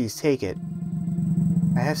 but please take it.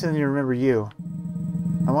 I have something to remember you.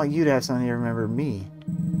 I want you to have something to remember me.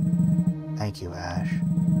 Thank you, Ash.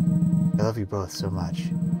 I love you both so much.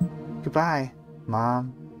 Goodbye,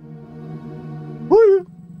 Mom. Woo!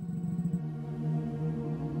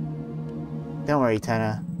 Don't worry,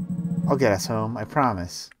 Tenna. I'll get us home, I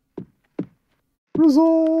promise.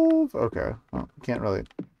 Resolve! Okay. Well, can't really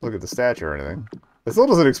look at the statue or anything. It still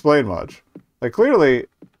doesn't explain much. Like, clearly,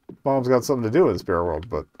 Mom's got something to do in the spirit world,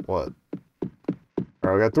 but what?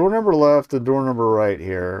 Alright, we got door number left and door number right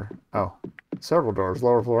here. Oh, several doors.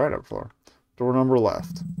 Lower floor and upper floor. Door number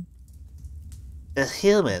left. A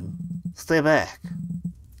human. Stay back.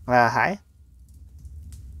 Hi?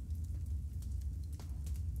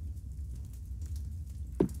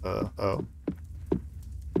 Oh.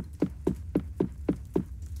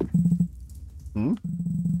 Hmm?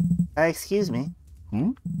 Excuse me.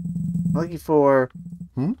 Hmm? I'm looking for...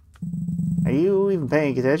 Hmm? Are you even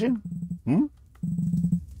paying attention? Hmm?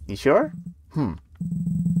 You sure? Hmm.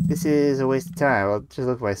 This is a waste of time. I'll just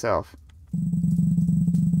look myself.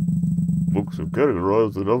 Books are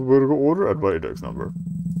categorized in alphabetical order and by index number.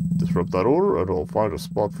 Disrupt that order and I'll find a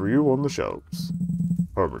spot for you on the shelves.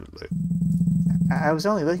 Permanently. I was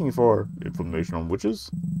only looking for... Information on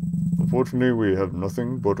witches? Unfortunately, we have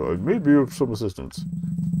nothing, but I may be of some assistance.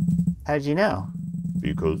 How did you know?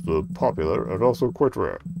 Because they're popular and also quite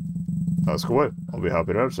rare. Ask away. I'll be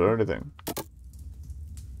happy to answer anything.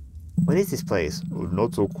 What is this place? A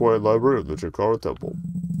not-so-quiet library of the Chikara Temple.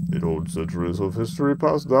 It holds centuries of history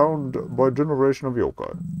passed down by generation of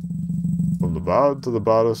yokai. From the bad to the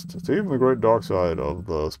baddest, to even the great dark side of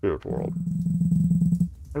the spirit world.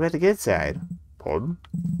 What about the good side? Pardon?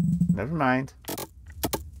 Never mind.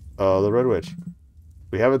 The Red Witch.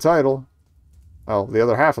 We have a title. Well, the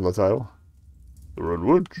other half of the title. The Red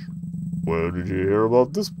Witch. Where did you hear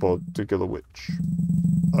about this particular witch?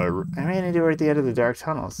 I ran into her at the end of the dark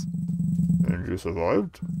tunnels. And you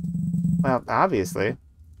survived? Well, obviously.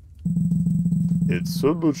 It's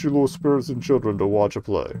said that she lured spirits and children to watch a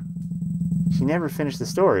play. She never finished the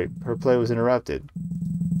story. Her play was interrupted.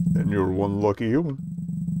 And you're one lucky human.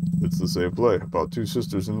 It's the same play, about two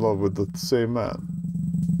sisters in love with the same man.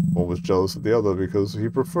 One was jealous of the other because he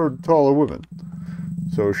preferred taller women.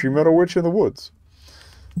 So she met a witch in the woods.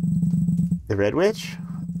 The Red Witch?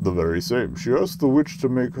 The very same. She asked the witch to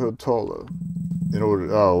make her taller. In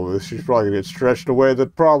order... Oh, she's probably going to get stretched in a way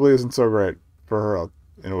that probably isn't so great for her.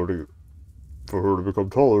 In order for her to become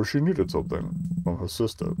taller, she needed something from her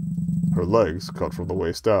sister. Her legs cut from the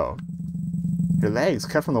waist down. Her legs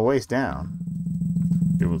cut from the waist down?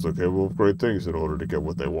 Humans are capable of great things in order to get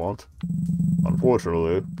what they want.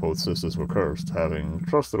 Unfortunately, both sisters were cursed, having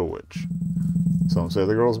trusted a witch. Some say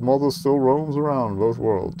the girl's mother still roams around both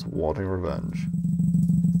worlds, wanting revenge.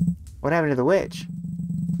 What happened to the witch?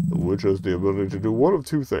 The witch has the ability to do one of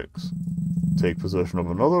two things. Take possession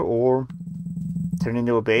of another, or... Turn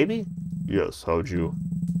into a baby? Yes, how'd you...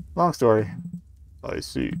 Long story. I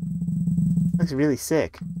see. Looks really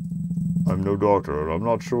sick. I'm no doctor, and I'm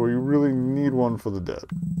not sure you really need one for the dead.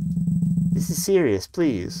 This is serious,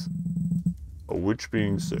 please. A witch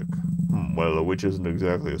being sick. Well, a witch isn't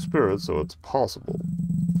exactly a spirit, so it's possible.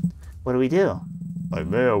 What do we do? I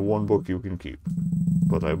may have one book you can keep.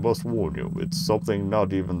 But I must warn you, it's something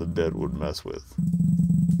not even the dead would mess with.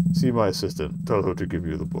 See my assistant. Tell her to give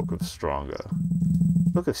you the Book of Stronger.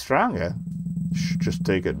 Book of Stronger? Shh, just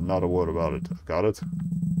take it, not a word about it. Got it?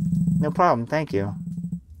 No problem, thank you.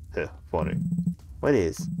 Heh, funny. What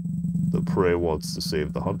is? The prey wants to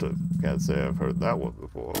save the hunter. Can't say I've heard that one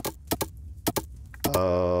before.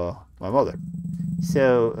 My mother.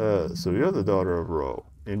 So you're the daughter of Ro.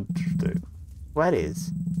 Interesting. What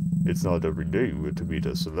is? It's not every day you get to meet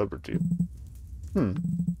a celebrity.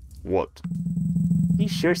 What? You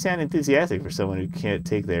sure sound enthusiastic for someone who can't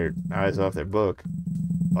take their eyes off their book.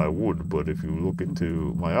 I would, but if you look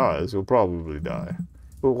into my eyes, you'll probably die.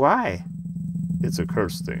 But why? It's a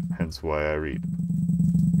curse thing, hence why I read.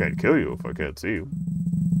 Can't kill you if I can't see you.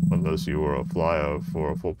 Unless you were a flyer for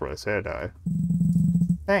a full-price hair dye.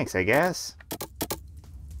 Thanks, I guess.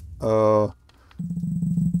 Your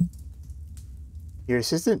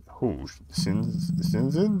assistant? Who?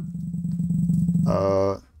 Sinzin?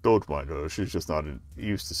 Don't mind her. She's just not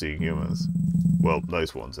used to seeing humans. Well,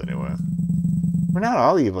 nice ones anyway. We're not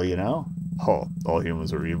all evil, you know. Huh, all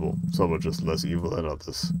humans are evil. Some are just less evil than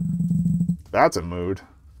others. That's a mood.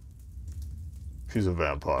 She's a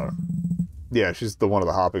vampire. Yeah, she's one of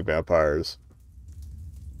the hopping vampires.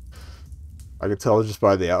 I could tell just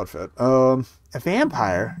by the outfit. A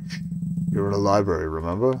vampire? You're in a library,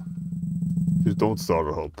 remember? Just don't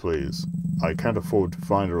startle her, please. I can't afford to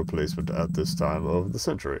find a replacement at this time of the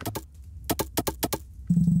century.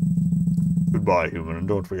 Goodbye, human, and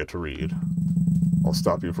don't forget to read. I'll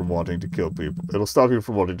stop you from wanting to kill people. It'll stop you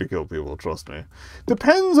from wanting to kill people, trust me.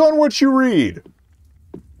 Depends on what you read.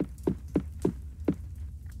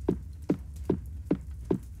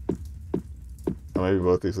 Oh, maybe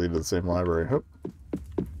both these lead to the same library. Hope.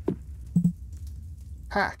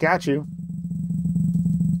 Ha, got you.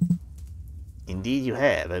 Indeed you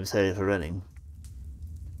have. I'm sorry for running.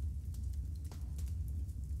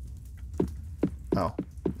 Oh.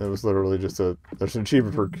 It was literally just there's an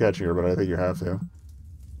achievement for catching her, but I think you have to.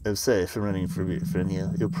 I'm sorry for running from you.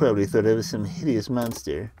 You probably thought I was some hideous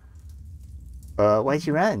monster. Why'd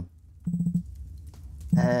you run?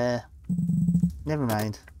 Never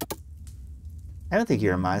mind. I don't think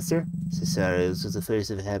you're a monster. So sorry, it was just a force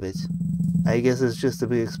of habit. I guess it's just to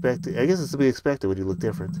be expected. I guess it's to be expected when you look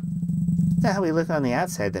different. It's not how we look on the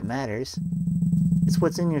outside that matters. It's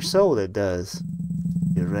what's in your soul that does.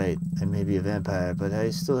 You're right, I may be a vampire, but I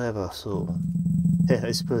still have a soul.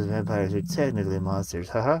 I suppose vampires are technically monsters,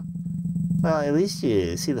 haha. Well, at least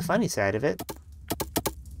you see the funny side of it.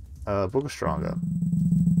 Book of Stronger.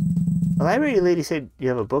 The library lady said you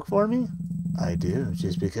have a book for me? I do.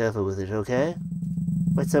 Just be careful with it, okay?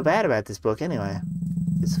 What's so bad about this book, anyway?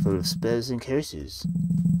 It's full of spells and curses.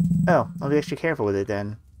 Oh, I'll be extra careful with it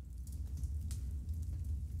then.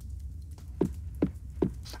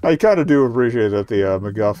 I kind of do appreciate that the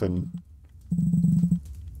MacGuffin.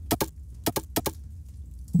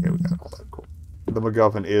 Yeah, we got all that cool. The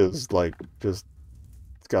MacGuffin is like just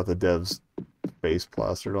it's got the dev's face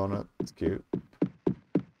plastered on it. It's cute.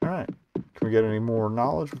 All right. Can we get any more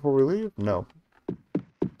knowledge before we leave? No.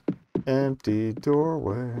 Empty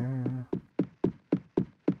doorway.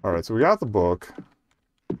 Alright, so we got the book.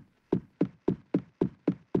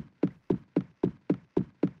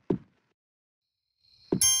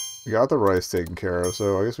 We got the rice taken care of,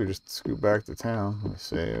 so I guess we just scoot back to town. Let me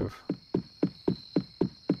save.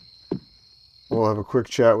 We'll have a quick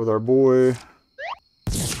chat with our boy.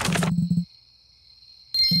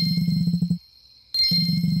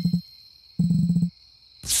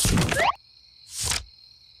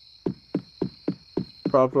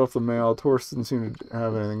 Dropped off the mail. Torst didn't seem to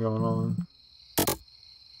have anything going on.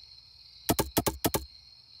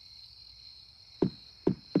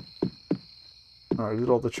 Alright, did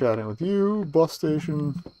all the chatting with you. Bus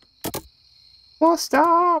station. Bus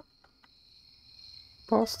stop!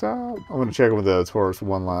 Bus stop. I'm gonna check in with the Torst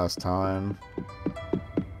one last time.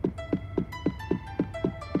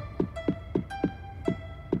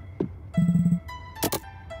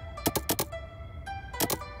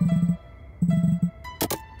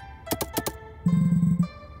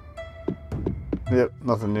 Yep,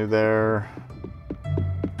 nothing new there.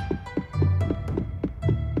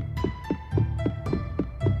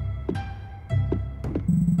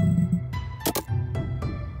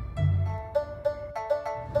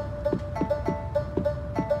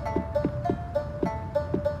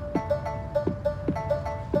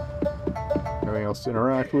 Anything else to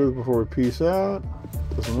interact with before we peace out?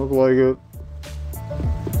 Doesn't look like it.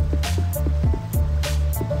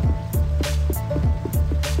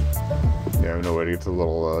 Yeah, no way to get to the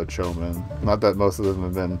little showman. Not that most of them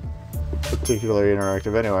have been particularly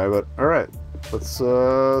interactive anyway, but alright. Let's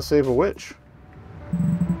save a witch.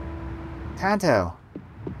 Tonto.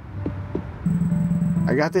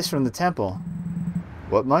 I got this from the temple.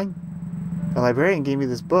 What, mine? The librarian gave me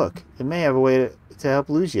this book. It may have a way to help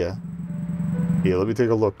Lucia. Yeah, let me take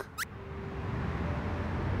a look.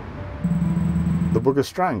 The Book of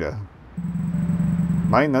Stranga.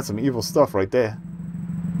 Mine, that's some evil stuff right there.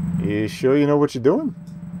 You sure you know what you're doing?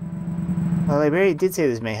 The librarian did say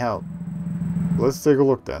this may help. Let's take a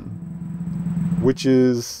look then.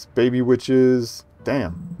 Witches, baby witches.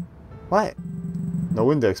 Damn. What?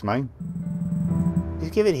 No index, mine.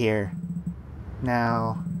 Just give it here.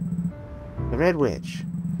 Now, the Red Witch.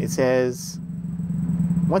 It says,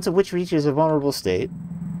 once a witch reaches a vulnerable state,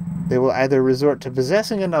 they will either resort to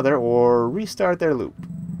possessing another or restart their loop.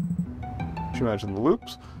 Did you imagine the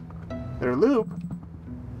loops? Their loop?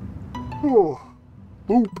 Oh,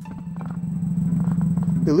 loop.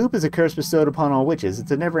 The loop is a curse bestowed upon all witches.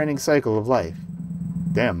 It's a never-ending cycle of life.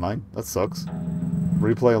 Damn, mine. That sucks.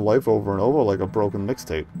 Replaying life over and over like a broken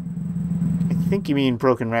mixtape. I think you mean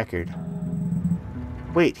broken record.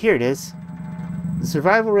 Wait, here it is. The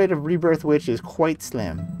survival rate of rebirth witch is quite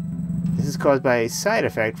slim. This is caused by a side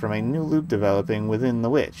effect from a new loop developing within the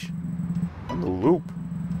witch. A new loop?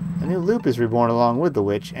 A new loop is reborn along with the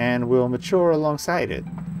witch and will mature alongside it.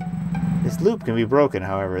 This loop can be broken,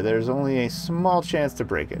 however. There's only a small chance to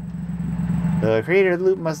break it. The creator of the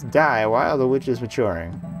loop must die while the witch is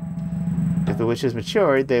maturing. If the witch is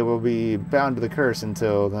matured, they will be bound to the curse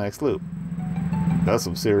until the next loop. That's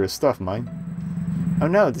some serious stuff, mine. Oh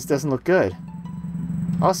no, this doesn't look good.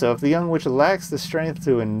 Also, if the young witch lacks the strength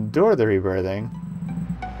to endure the rebirthing,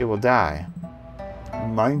 it will die.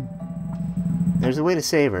 Mine? There's a way to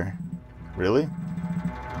save her. Really?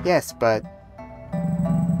 Yes, but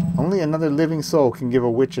only another living soul can give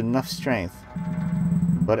a witch enough strength,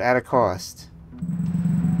 but at a cost.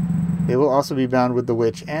 They will also be bound with the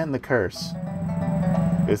witch and the curse.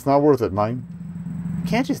 It's not worth it, mine. You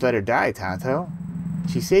can't just let her die, Tonto.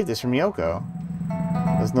 She saved us from Yoko.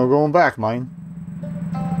 There's no going back, mine.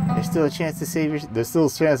 There's still a chance to save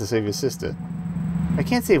your sister. If I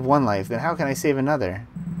can't save one life, then how can I save another?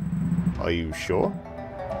 Are you sure?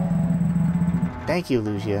 Thank you,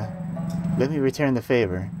 Lucia. Let me return the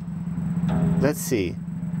favor. Let's see.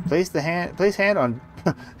 Place hand on...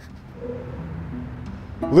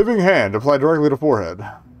 Living hand. Apply directly to forehead.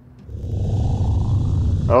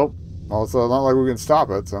 Oh. Well, it's not like we can stop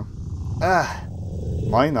it, so... Ah.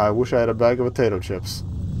 Mine, I wish I had a bag of potato chips.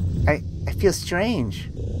 I feel strange.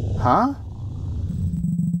 Huh?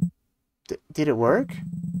 Did it work?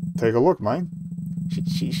 Take a look, mine.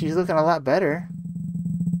 She's looking a lot better.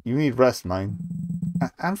 You need rest, mine.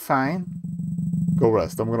 I'm fine. Go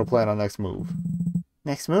rest. I'm gonna plan our next move.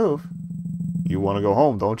 Next move? You want to go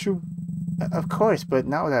home, don't you? Of course, but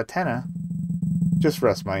not without Tenna. Just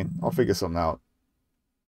rest, mine. I'll figure something out.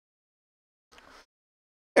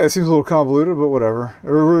 Yeah, it seems a little convoluted, but whatever.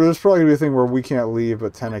 There's probably gonna be a thing where we can't leave,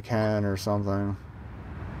 but Tenna can or something.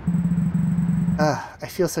 I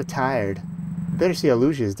feel so tired. Better see how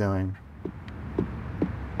Lucia's doing.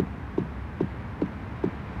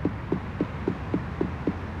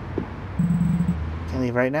 Can't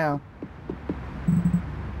leave right now.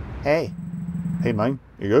 Hey. Hey, mine.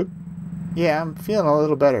 You good? Yeah, I'm feeling a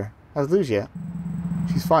little better. How's Lucia?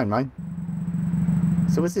 She's fine, mine.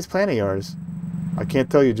 So what's this plan of yours? I can't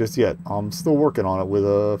tell you just yet. I'm still working on it with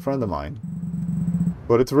a friend of mine.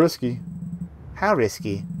 But it's risky. How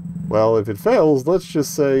risky? Well, if it fails, let's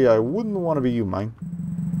just say I wouldn't want to be you, mine.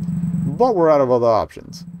 But we're out of other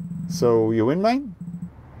options. So, you in, mine?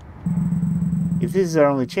 If this is our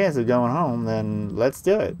only chance of going home, then let's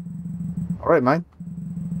do it. Alright, mine.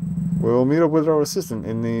 We'll meet up with our assistant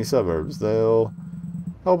in the suburbs. They'll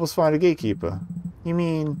help us find a gatekeeper. You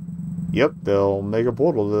mean... Yep, they'll make a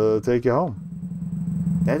portal to take you home.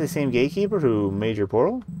 That the same gatekeeper who made your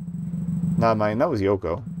portal? Nah, mine, that was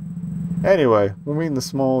Yoko. Anyway, we'll meet in the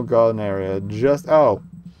small garden area just outside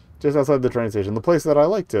the train station. The place that I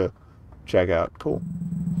like to check out. Cool.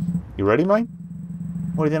 You ready, mine?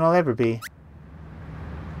 More than I'll ever be.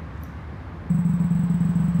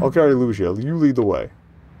 I'll carry Lucia. You lead the way.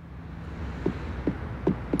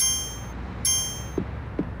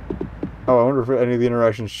 Oh, I wonder if any of the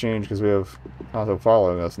interactions change because we have Tonto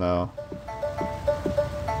following us now.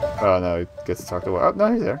 Oh, no, he gets to talk to... Oh,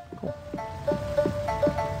 no, he's there. Cool.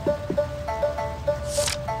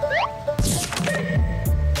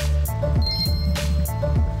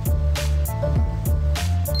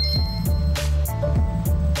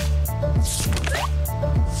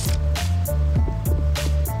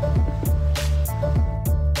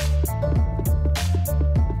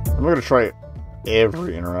 I'm not going to try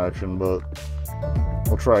every interaction, but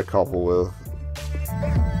we'll try a couple with...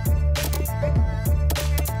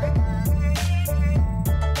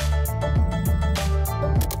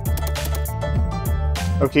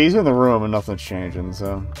 Okay, he's in the room and nothing's changing,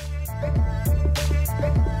 so...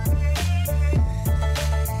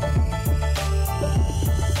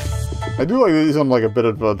 I do like these on like a bit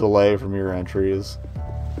of a delay from your entries.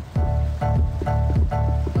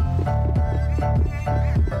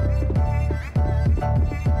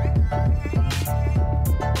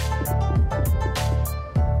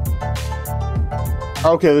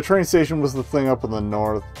 Okay, the train station was the thing up in the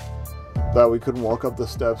north that we couldn't walk up the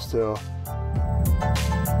steps to.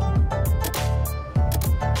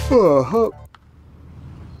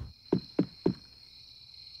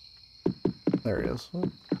 There he is.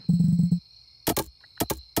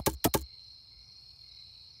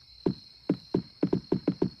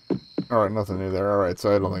 Alright, nothing new there. Alright,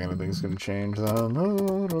 so I don't think anything's going to change then.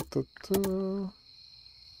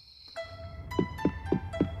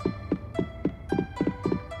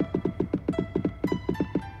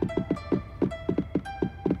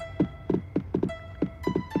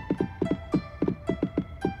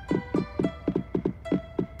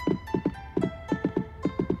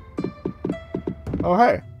 Oh,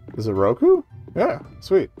 hey. Is it Roku? Yeah,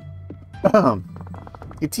 sweet.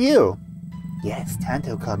 It's you. Yes,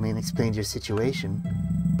 Tanto called me and explained your situation.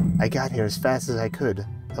 I got here as fast as I could.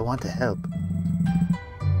 I want to help.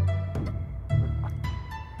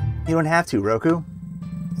 You don't have to, Roku.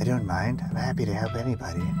 I don't mind. I'm happy to help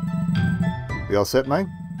anybody. You all set, Mike?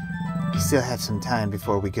 We still have some time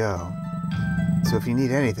before we go. So if you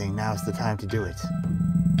need anything, now's the time to do it.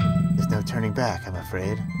 There's no turning back, I'm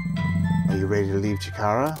afraid. Are you ready to leave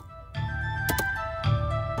Chikara?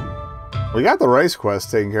 We got the race quest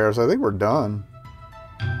taken care of, so I think we're done.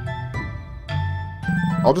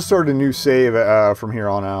 I'll just start a new save from here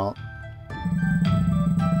on out.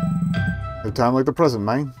 A time like the present,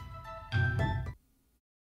 man.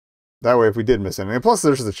 That way, if we did miss anything. And plus,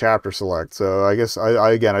 there's the chapter select, so I guess,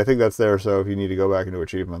 again, I think that's there, so if you need to go back into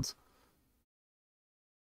achievements.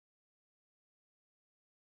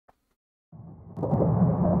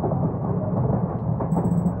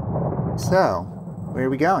 So, where are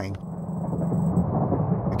we going?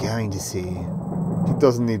 We're going to see... He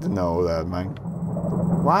doesn't need to know that, man.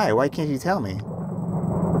 Why? Why can't you tell me?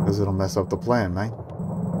 Because it'll mess up the plan, man.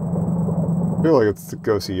 I feel like it's to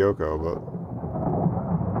go see Yoko, but...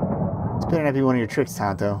 It's better not be one of your tricks,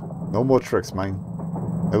 Tonto. No more tricks, man.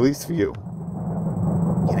 At least for you.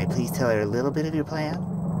 Can I please tell her a little bit of your plan?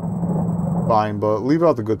 Fine, but leave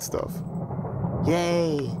out the good stuff.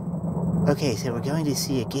 Yay! Okay, so we're going to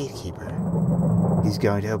see a gatekeeper. He's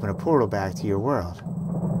going to open a portal back to your world.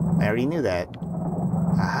 I already knew that.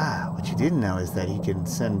 Aha, what you didn't know is that he can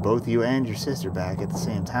send both you and your sister back at the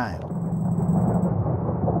same time.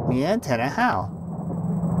 Me and Tenna, how?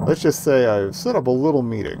 Let's just say I've set up a little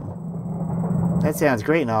meeting. That sounds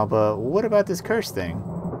great and all, but what about this curse thing?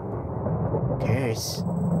 Curse?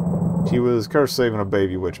 She was cursed saving a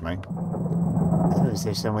baby witch, man. Oh, is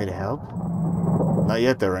there some way to help? Not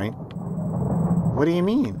yet, there ain't. What do you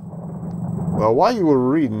mean? Well, while you were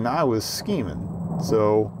reading, I was scheming.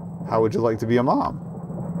 So, how would you like to be a mom?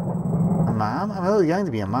 A mom? I'm a little young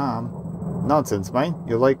to be a mom. Nonsense, mate.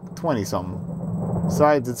 You're like 20-something.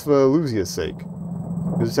 Besides, it's for Lucia's sake.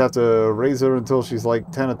 You just have to raise her until she's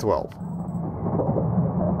like 10 or 12.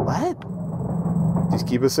 What? Just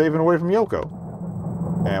keep her safe and away from Yoko.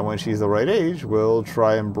 And when she's the right age, we'll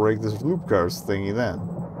try and break this loop curse thingy then.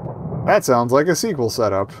 That sounds like a sequel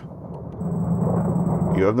setup.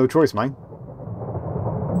 You have no choice, mate.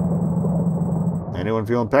 Anyone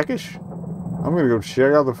feeling peckish? I'm gonna go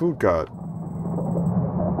check out the food cart.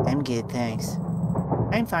 I'm good, thanks.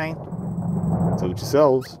 I'm fine. Suit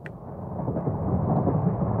yourselves.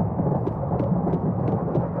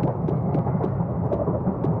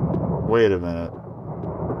 Wait a minute.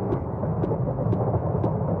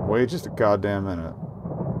 Wait just a goddamn minute.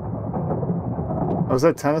 Oh, is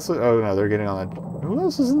that Tennessee? Oh no, they're getting on that. Who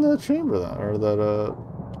else is in that chamber then? Or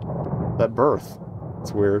that berth?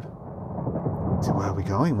 It's weird. So where are we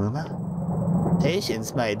going, Muma?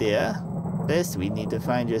 Patience, my dear. First, we need to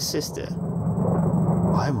find your sister.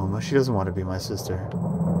 Why, Muma? She doesn't want to be my sister.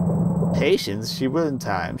 Patience, she will in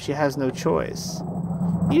time. She has no choice.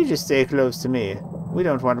 You just stay close to me. We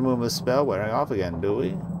don't want Muma's spell wearing off again, do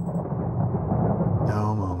we?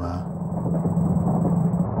 No, Muma.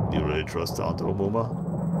 Do you really trust Tonto, Muma?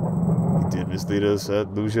 He did mislead us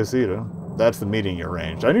at Lucia Cedar. That's the meeting you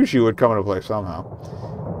arranged. I knew she would come into play somehow.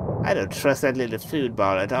 I don't trust that little food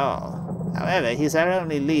ball at all. However, he's our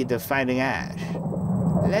only lead to finding Ash.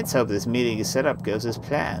 Let's hope this meeting setup goes as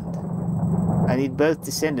planned. I need both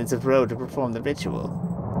descendants of Ro to perform the ritual.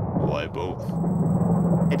 Why both?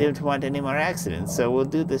 I don't want any more accidents, so we'll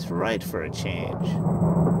do this right for a change.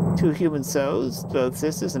 2 human souls, both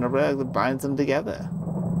sisters, and a rug that binds them together.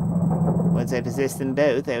 Once I possess them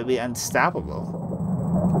both, I will be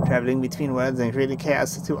unstoppable, traveling between worlds and creating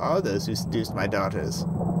chaos to all those who seduced my daughters.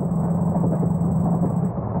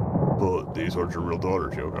 But these aren't your real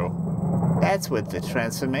daughters, Yoko. That's what the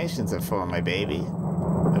transformations are for, my baby.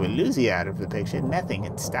 I will lose you out of the picture. Nothing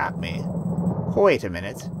can stop me. Wait a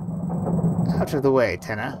minute. Out of the way,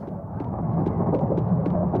 Tenna.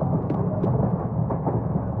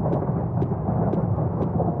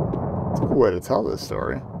 It's a good way to tell this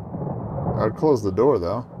story. I'd close the door,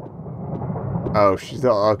 though. Oh,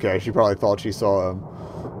 okay. She probably thought she saw him,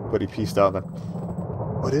 but he pieced out.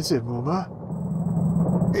 What is it, Muma?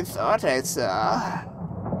 I thought I saw...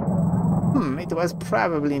 it was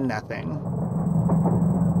probably nothing.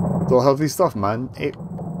 It's all healthy stuff, man.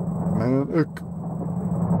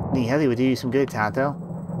 Being healthy would do you some good, Tonto.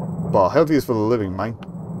 Well, healthy is for the living, man.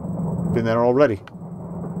 Been there already.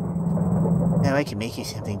 Now I can make you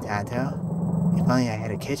something, Tonto. If only I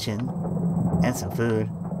had a kitchen. And some food.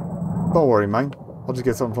 Don't worry, man. I'll just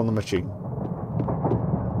get something from the machine.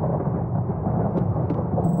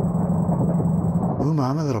 Ooh, Mom,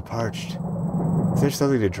 I'm a little parched. Is there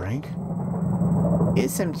something to drink?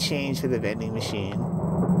 Here's some change for the vending machine.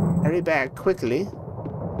 Hurry back quickly.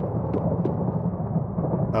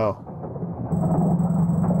 Oh.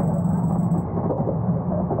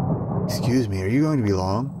 Excuse me, are you going to be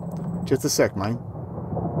long? Just a sec, mine.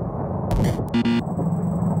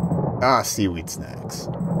 Ah, seaweed snacks.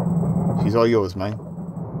 She's all yours, mine.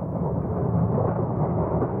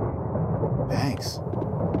 Thanks.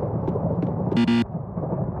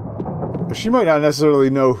 But she might not necessarily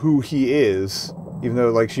know who he is, even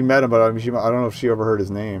though, like, she met him, but I mean, I don't know if she ever heard his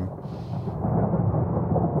name.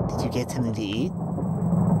 Did you get something to eat?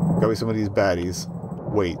 Got me some of these baddies.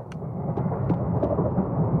 Wait.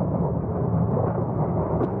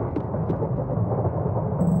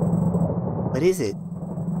 What is it?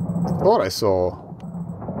 I thought I saw...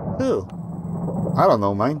 Who? I don't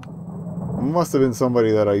know, man. It must have been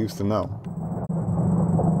somebody that I used to know.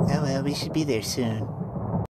 Oh well, we should be there soon.